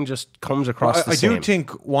everything just comes across the I same. do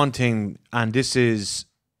think one thing, and this is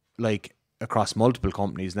like across multiple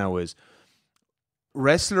companies now, is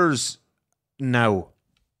wrestlers now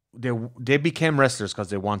they became wrestlers because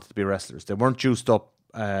they wanted to be wrestlers. They weren't juiced up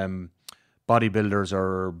bodybuilders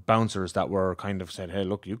or bouncers that were kind of said, hey,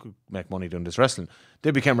 look, you could make money doing this wrestling.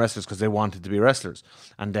 They became wrestlers because they wanted to be wrestlers.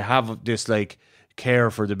 And they have this like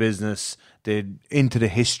care for the business, they into the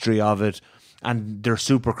history of it, and they're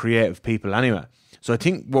super creative people anyway. So I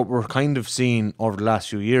think what we're kind of seeing over the last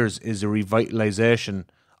few years is a revitalization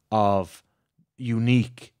of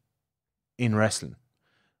unique in wrestling.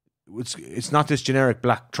 It's not this generic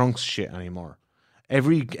black trunks shit anymore.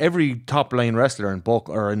 Every top line wrestler in bulk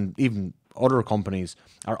or in even other companies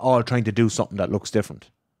are all trying to do something that looks different,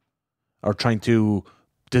 or trying to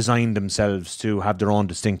design themselves to have their own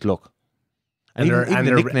distinct look. And even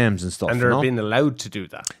the nicknames and stuff. And they're being allowed to do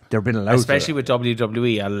that. They're being allowed Especially to. with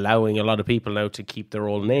WWE allowing a lot of people now to keep their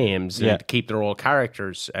old names Yeah. and keep their old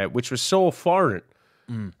characters, which was so foreign.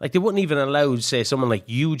 Like they wouldn't even allow, say, someone like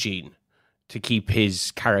Eugene to keep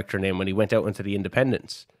his character name when he went out into the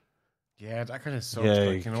independents. Yeah, that kind of sucks. Yeah,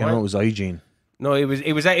 like, you know came out what? was Eugene. No, it was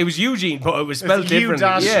Eugene, but it was spelled It's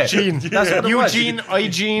differently. U-Gene. That's what it was. Eugene,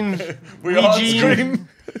 Igene, We all Eugene. scream.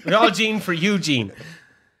 We all Gene for Eugene.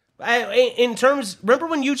 In terms, remember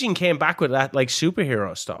when Eugene came back with that like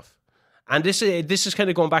superhero stuff, and this is kind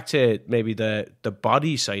of going back to maybe the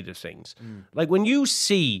body side of things. Like when you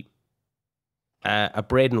see a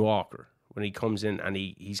Braden Walker when he comes in and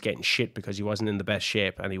he's getting shit because he wasn't in the best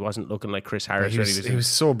shape and he wasn't looking like Chris Harris. He was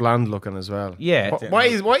so bland looking as well. Yeah. Why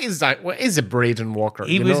is that? What is a Braden Walker?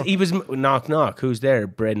 He was knock knock. Who's there?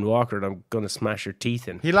 Braden Walker. And I'm gonna smash your teeth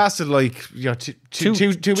in. He lasted like two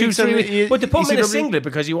weeks. 3 weeks. But they put him in a ECW. singlet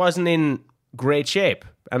because he wasn't in great shape.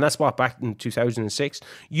 And that's what back in 2006.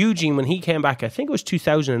 Eugene, when he came back, I think it was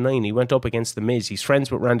 2009, he went up against The Miz. He's friends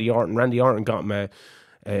with Randy Orton. Randy Orton got him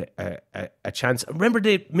a chance. Remember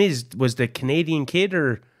the Miz was the Canadian kid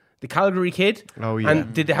or the Calgary kid? Oh, yeah.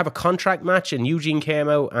 And did they have a contract match? And Eugene came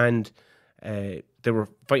out and they were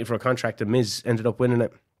fighting for a contract and Miz ended up winning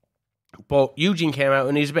it. But Eugene came out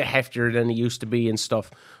and he's a bit heftier than he used to be and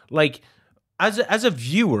stuff. Like, as a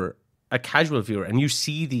viewer, a casual viewer, and you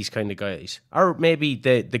see these kind of guys, or maybe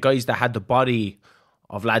the guys that had the body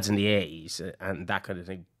of lads in the 80s and that kind of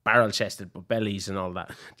thing, barrel-chested but bellies and all that.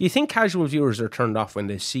 Do you think casual viewers are turned off when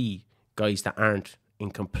they see guys that aren't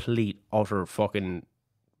in complete, utter fucking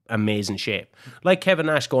amazing shape? Like Kevin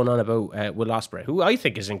Nash going on about Will Ospreay, who I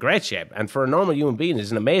think is in great shape, and for a normal human being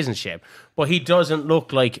is in amazing shape, but he doesn't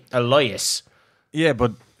look like Elias. Yeah,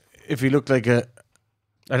 but if he looked like a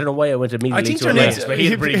I don't know why I went immediately to Elias, but he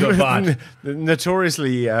had a pretty good bod.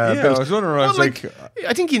 Notoriously I was wondering. I was like,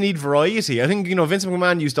 I think you need variety. I think, Vince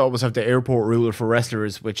McMahon used to always have the airport rule for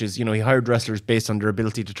wrestlers, which is, he hired wrestlers based on their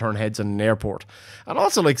ability to turn heads in an airport. And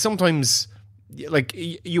also, like, sometimes, like,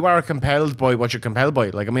 you are compelled by what you're compelled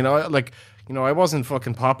by. Like, I mean, I wasn't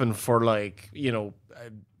fucking popping for, like,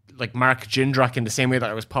 like Mark Jindrak in the same way that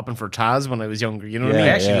I was popping for Taz when I was younger. You know what I mean? I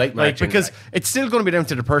actually like Mark Jindrak. Because it's still going to be down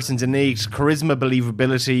to the person's innate charisma,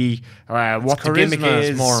 believability, what the gimmick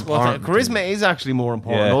is. More important. Charisma is actually more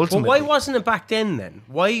important. Ultimately. Well, why wasn't it back then?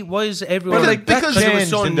 Why was everyone because it was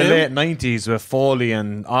so in new? the late 90s with Foley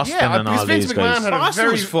and Austin and all Vince these McMahon guys. had a Austin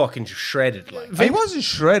very was fucking shredded. Like. He wasn't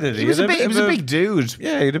shredded. He was a big dude.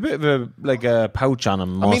 Yeah, he had a bit of a pouch on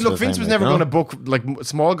him. I mean, look, Vince was never going to book like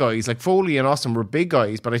small guys. Like Foley and Austin were big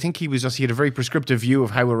guys, but I think he had a very prescriptive view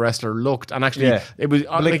of how a wrestler looked, and actually, it was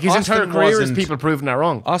like his entire career is people proving that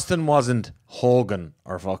wrong. Austin wasn't Hogan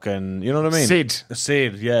or fucking, you know what I mean?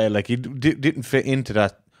 Sid, yeah, like he didn't fit into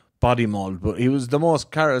that body mold, but he was the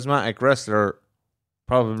most charismatic wrestler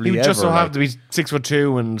probably. He ever, just so like, happened to be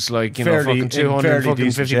 6'2" and like fucking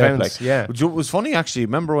 250 pounds. Like, yeah, it was funny actually.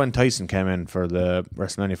 Remember when Tyson came in for the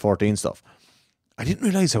WrestleMania 14 stuff? I didn't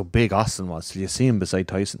realize how big Austin was till you see him beside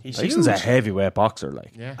Tyson. Tyson's a heavyweight boxer,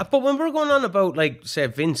 like. Yeah. But when we're going on about, like, say,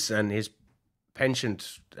 Vince and his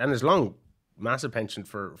penchant and his massive penchant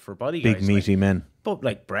for body Big guys, meaty like, men. But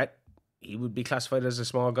like Brett, he would be classified as a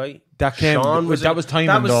small guy. That was timing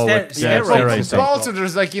that was though. steroids. But also,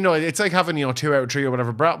 there's like, it's like having 2 out of 3 or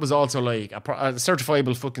whatever. Brett was also like a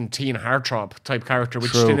certifiable fucking teen heartthrob type character,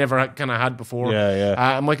 which they never kind of had that.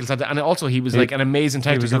 And Michael said that, and also he was like an amazing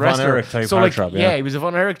technical wrestler. Von Erich type so like, heartthrob, he was a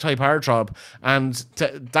Von Erich type heartthrob, and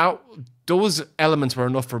those elements were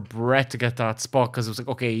enough for Brett to get that spot, because it was like,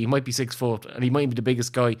 okay, he might be 6 foot and he might be the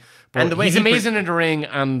biggest guy, but and the way he's amazing in the ring,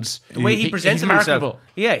 and the way he presents himself.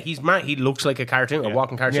 Yeah, he looks like a cartoon, a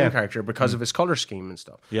walking cartoon character because of his color scheme and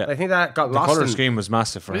stuff. Yeah, I think that got lost. The color scheme was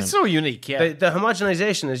massive for him. It's so unique. Yeah, the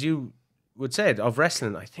homogenization, as you would say, of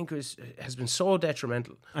wrestling, I think has been so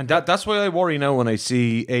detrimental. And that's why I worry now when I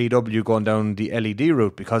see AEW going down the LED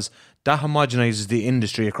route, because that homogenizes the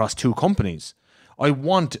industry across 2 companies. I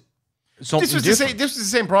want something different. This was the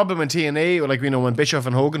same problem in TNA, like when Bischoff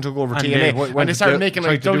and Hogan took over TNA, when they started making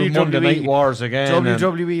like Monday Night Wars again,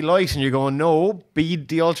 WWE Light, and you're going, no, be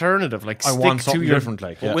the alternative. Like, I want something different.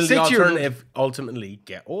 Like, will the alternative ultimately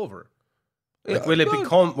get over? Like, will it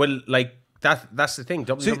become? Like that's the thing.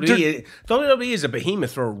 WWE is a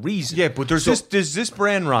behemoth for a reason. Yeah, but there's this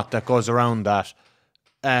brain rot that goes around that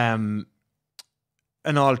an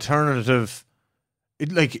alternative,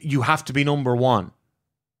 like, you have to be number one.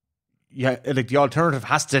 Yeah, like the alternative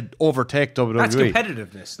has to overtake WWE. That's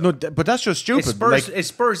competitiveness, though. No, but that's just stupid. It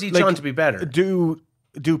spurs each on to be better.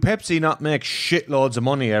 Do Pepsi not make shitloads of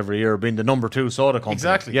money every year being the number 2 soda company?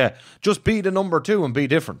 Exactly. Yeah, just be the number 2 and be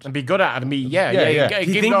different and be good at it. And be Do you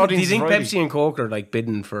think Pepsi and Coke are like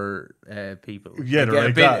bidding for people? Yeah, they're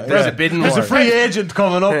like that. There's a bidding. There's a free agent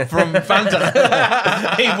coming up from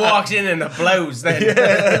Fanta. He walks in a blouse then.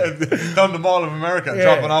 Down the Mall of America,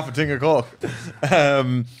 dropping off a thing of Coke.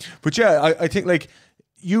 But yeah, I think like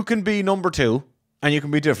you can be number 2 and you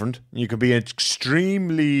can be different. You can be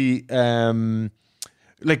extremely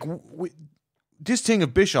this thing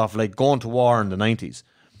of Bischoff like going to war in the 90s.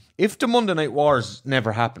 If the Monday Night Wars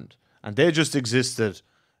never happened and they just existed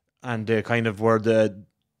and they kind of were the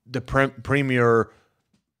premier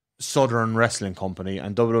Southern wrestling company,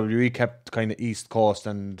 and WWE kept kind of East Coast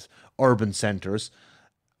and urban centers,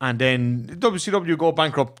 and then WCW go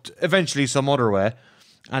bankrupt eventually some other way,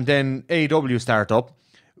 and then AEW start up,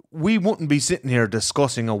 we wouldn't be sitting here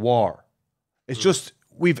discussing a war. It's just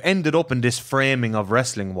we've ended up in this framing of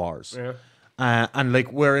wrestling wars. And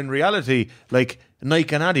like, where in reality, like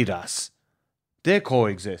Nike and Adidas, they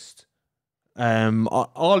coexist.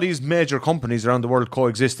 All these major companies around the world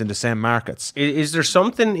coexist in the same markets. Is there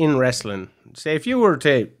something in wrestling? Say, if you were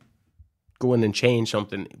to go in and change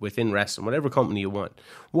something within wrestling, whatever company you want,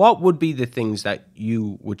 what would be the things that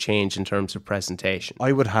you would change in terms of presentation?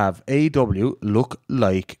 I would have AEW look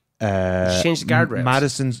like change the guardrails.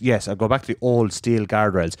 Madison's, yes, I'd go back to the old steel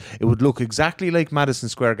guardrails. It would look exactly like Madison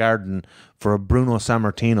Square Garden for a Bruno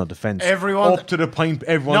Sammartino defense. Everyone up to the point,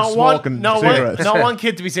 everyone's smoking cigarettes. Not one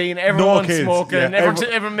kid to be seen. Everyone's smoking.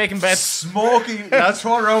 Everyone making bets. Smoking. That's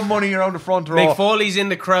throwing around money around the front row. Mick Foley's in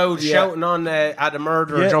the crowd shouting on at a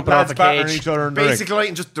murderer jumping off a cage. Each other in the basically,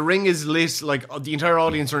 ring. Just the ring is lit. Like the entire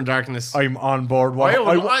audience are in darkness. I'm on board.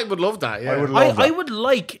 I would love that. Yeah. I would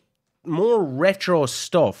like more retro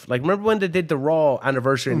stuff. Like, remember when they did the Raw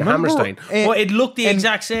anniversary in the Hammerstein? Well, it looked the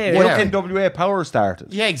exact same. When NWA Power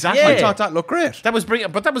started. Yeah, exactly. I thought that looked great. That was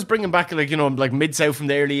bringing back like like Mid-South from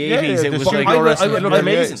the early 80s. It was like it looked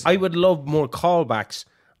amazing. I would love more callbacks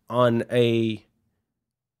on an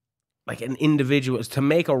individual to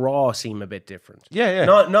make a Raw seem a bit different. Yeah.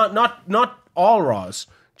 Not all Raws.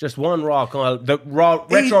 Just one Raw called the Raw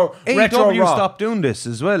retro Raw. stopped doing this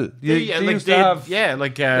as well. They had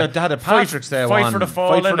a Patrick's Day Fight one. for the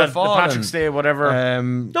Fallen, the Patrick's Day, whatever.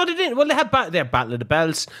 No, they didn't. Well, they had Battle of the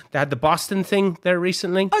Bells. They had the Boston thing there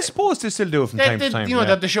recently. I suppose they still do it from time to time. You know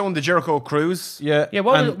that they're showing the Jericho Cruise. Yeah.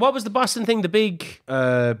 What was the Boston thing? The big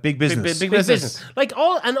business. Big business. Like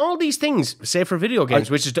all these things, say for video games,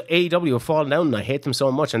 which is AEW have fallen down, and I hate them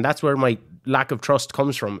so much, and that's where my lack of trust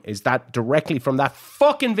comes from. Is that directly from that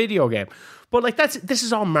fucking video game? But like this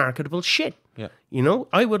is all marketable shit. Yeah, you know,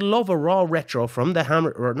 I would love a Raw retro from the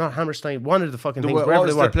Hammerstein, one of the fucking things. What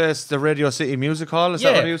was the place? The Radio City Music Hall. Is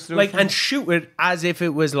that what he used to do? Like, and shoot it as if it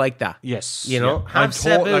was like that. Yes, you know,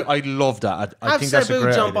 I love that. I think that's a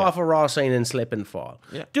great jump idea. off a Raw sign and slip and fall.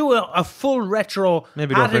 Yeah. Do a full retro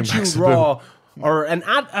Maybe don't bring back Attitude Sabu. Raw, or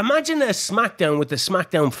imagine a SmackDown with the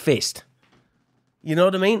SmackDown fist. You know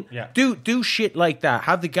what I mean? Yeah. Do shit like that.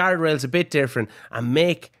 Have the guardrails a bit different and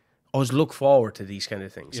make us look forward to these kind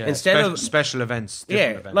of things. Yeah, instead of special events.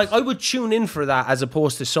 Events. Like I would tune in for that as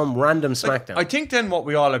opposed to some random SmackDown. I think then what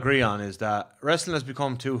we all agree on is that wrestling has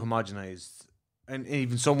become too homogenized and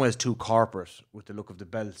even in some ways too corporate with the look of the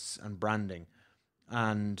belts and branding,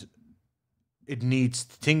 and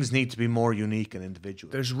things need to be more unique and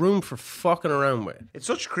individual. There's room for fucking around with. It's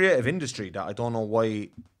such a creative industry that I don't know why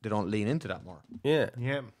they don't lean into that more. Yeah.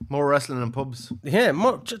 More wrestling in pubs. Yeah,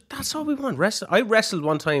 that's all we want. I wrestled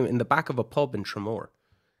one time in the back of a pub in Tremor.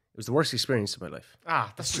 It was the worst experience of my life.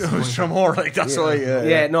 That's Tremor, like that's why.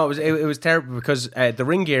 No, it was terrible because the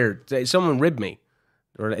ring gear. Someone ribbed me.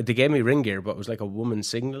 Or they gave me ring gear, but it was like a woman's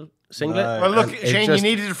singlet. Well, look, Shane, you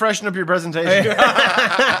needed to freshen up your presentation.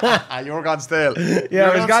 You were gone stale. Yeah,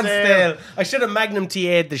 I was gone stale. I should have Magnum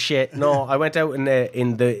TA'd the shit. No, I went out in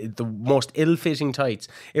the most ill-fitting tights.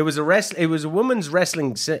 It was a woman's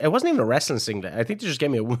wrestling. It wasn't even a wrestling singlet. I think they just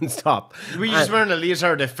gave me a woman's top. Were you just wearing a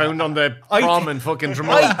leotard they found on the prom in fucking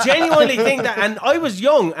Tremor? I genuinely think that, and I was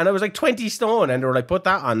young, and I was like 20 stone, and they were like, put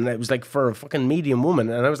that on, and it was like for a fucking medium woman,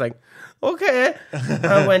 and I was like, okay.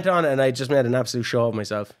 I went on and I just made an absolute show of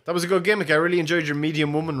myself. That was a good gimmick. I really enjoyed your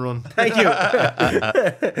medium woman run. Thank you.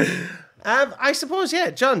 I suppose,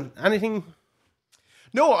 John, anything?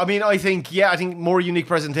 No, I mean, I think more unique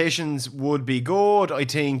presentations would be good. I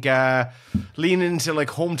think leaning into like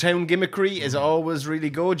hometown gimmickry is always really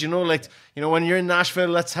good. You know, when you're in Nashville,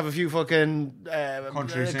 let's have a few fucking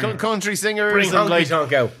country singers. Bring honky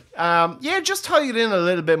tonk out. Just tie it in a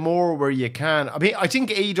little bit more where you can. I mean, I think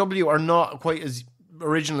AEW are not quite as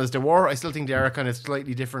original as they were. I still think they are kind of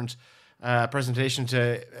slightly different presentation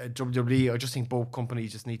to WWE. I just think both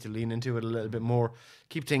companies just need to lean into it a little bit more,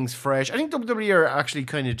 keep things fresh. I think WWE are actually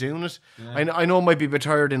kind of doing it. Yeah. I know it might be a bit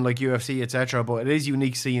tired in like UFC, etc., but it is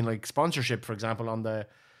unique seeing like sponsorship, for example, on the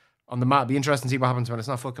mat. It'd be interesting to see what happens when it's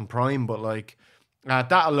not fucking Prime, but like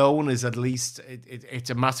that alone is at least it's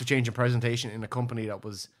a massive change in presentation in a company that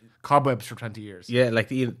was cobwebs for 20 years. Yeah, like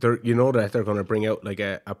that they're going to bring out like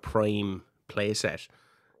a Prime playset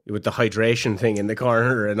with the hydration thing in the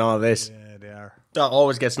corner and all this. Yeah, they are. That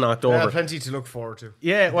always gets knocked over. Plenty to look forward to.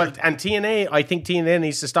 Yeah, well, and TNA, I think TNA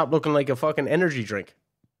needs to stop looking like a fucking energy drink.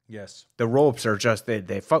 Yes. The ropes are just,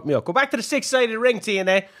 they fuck me up. Go back to the six-sided ring,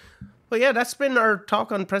 TNA. Well, yeah, that's been our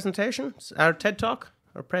talk on presentations, our TED Talk,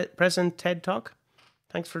 our present TED Talk.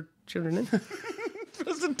 Thanks for tuning in.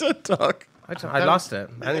 Present TED Talk. I lost it.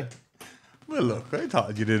 Well, look, I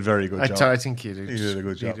thought you did a very good job. I think you did. You did a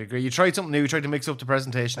good job. You tried something new. You tried to mix up the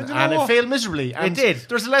presentation, and it failed miserably. And it did.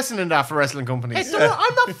 There's a lesson in that for wrestling companies. Hey,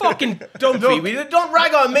 I'm not fucking dumpy. Don't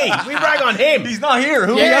rag on me. We rag on him. He's not here.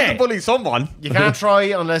 Who? We have to bully someone. You can't try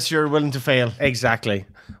unless you're willing to fail. Exactly.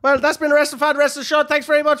 Well, that's been a Wrestle Fan Wrestle Show. Thanks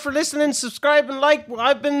very much for listening. Subscribe and like.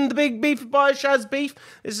 I've been the big beefy boy, Shaz Beef.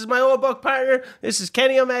 This is my old buck partner. This is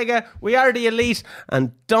Kenny Omega. We are the Elite,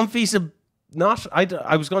 and Dumpy's not.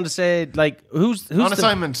 I was going to say, like, who's on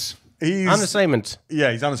assignment? He's on assignment.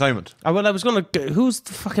 Yeah, he's on assignment. Well, I was going to. Who's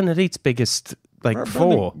the fucking Elite's biggest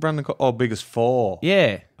foe? Biggest foe.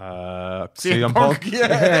 Yeah. CM Punk.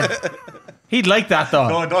 Yeah. He'd like that though.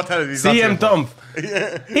 No, don't tell him. He's CM Dump.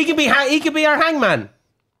 Yeah. He could be our hangman.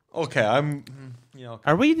 Okay, I'm. Yeah. Okay.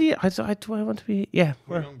 Are we the? Do I want to be? Yeah.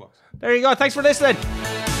 There you go. Thanks for listening.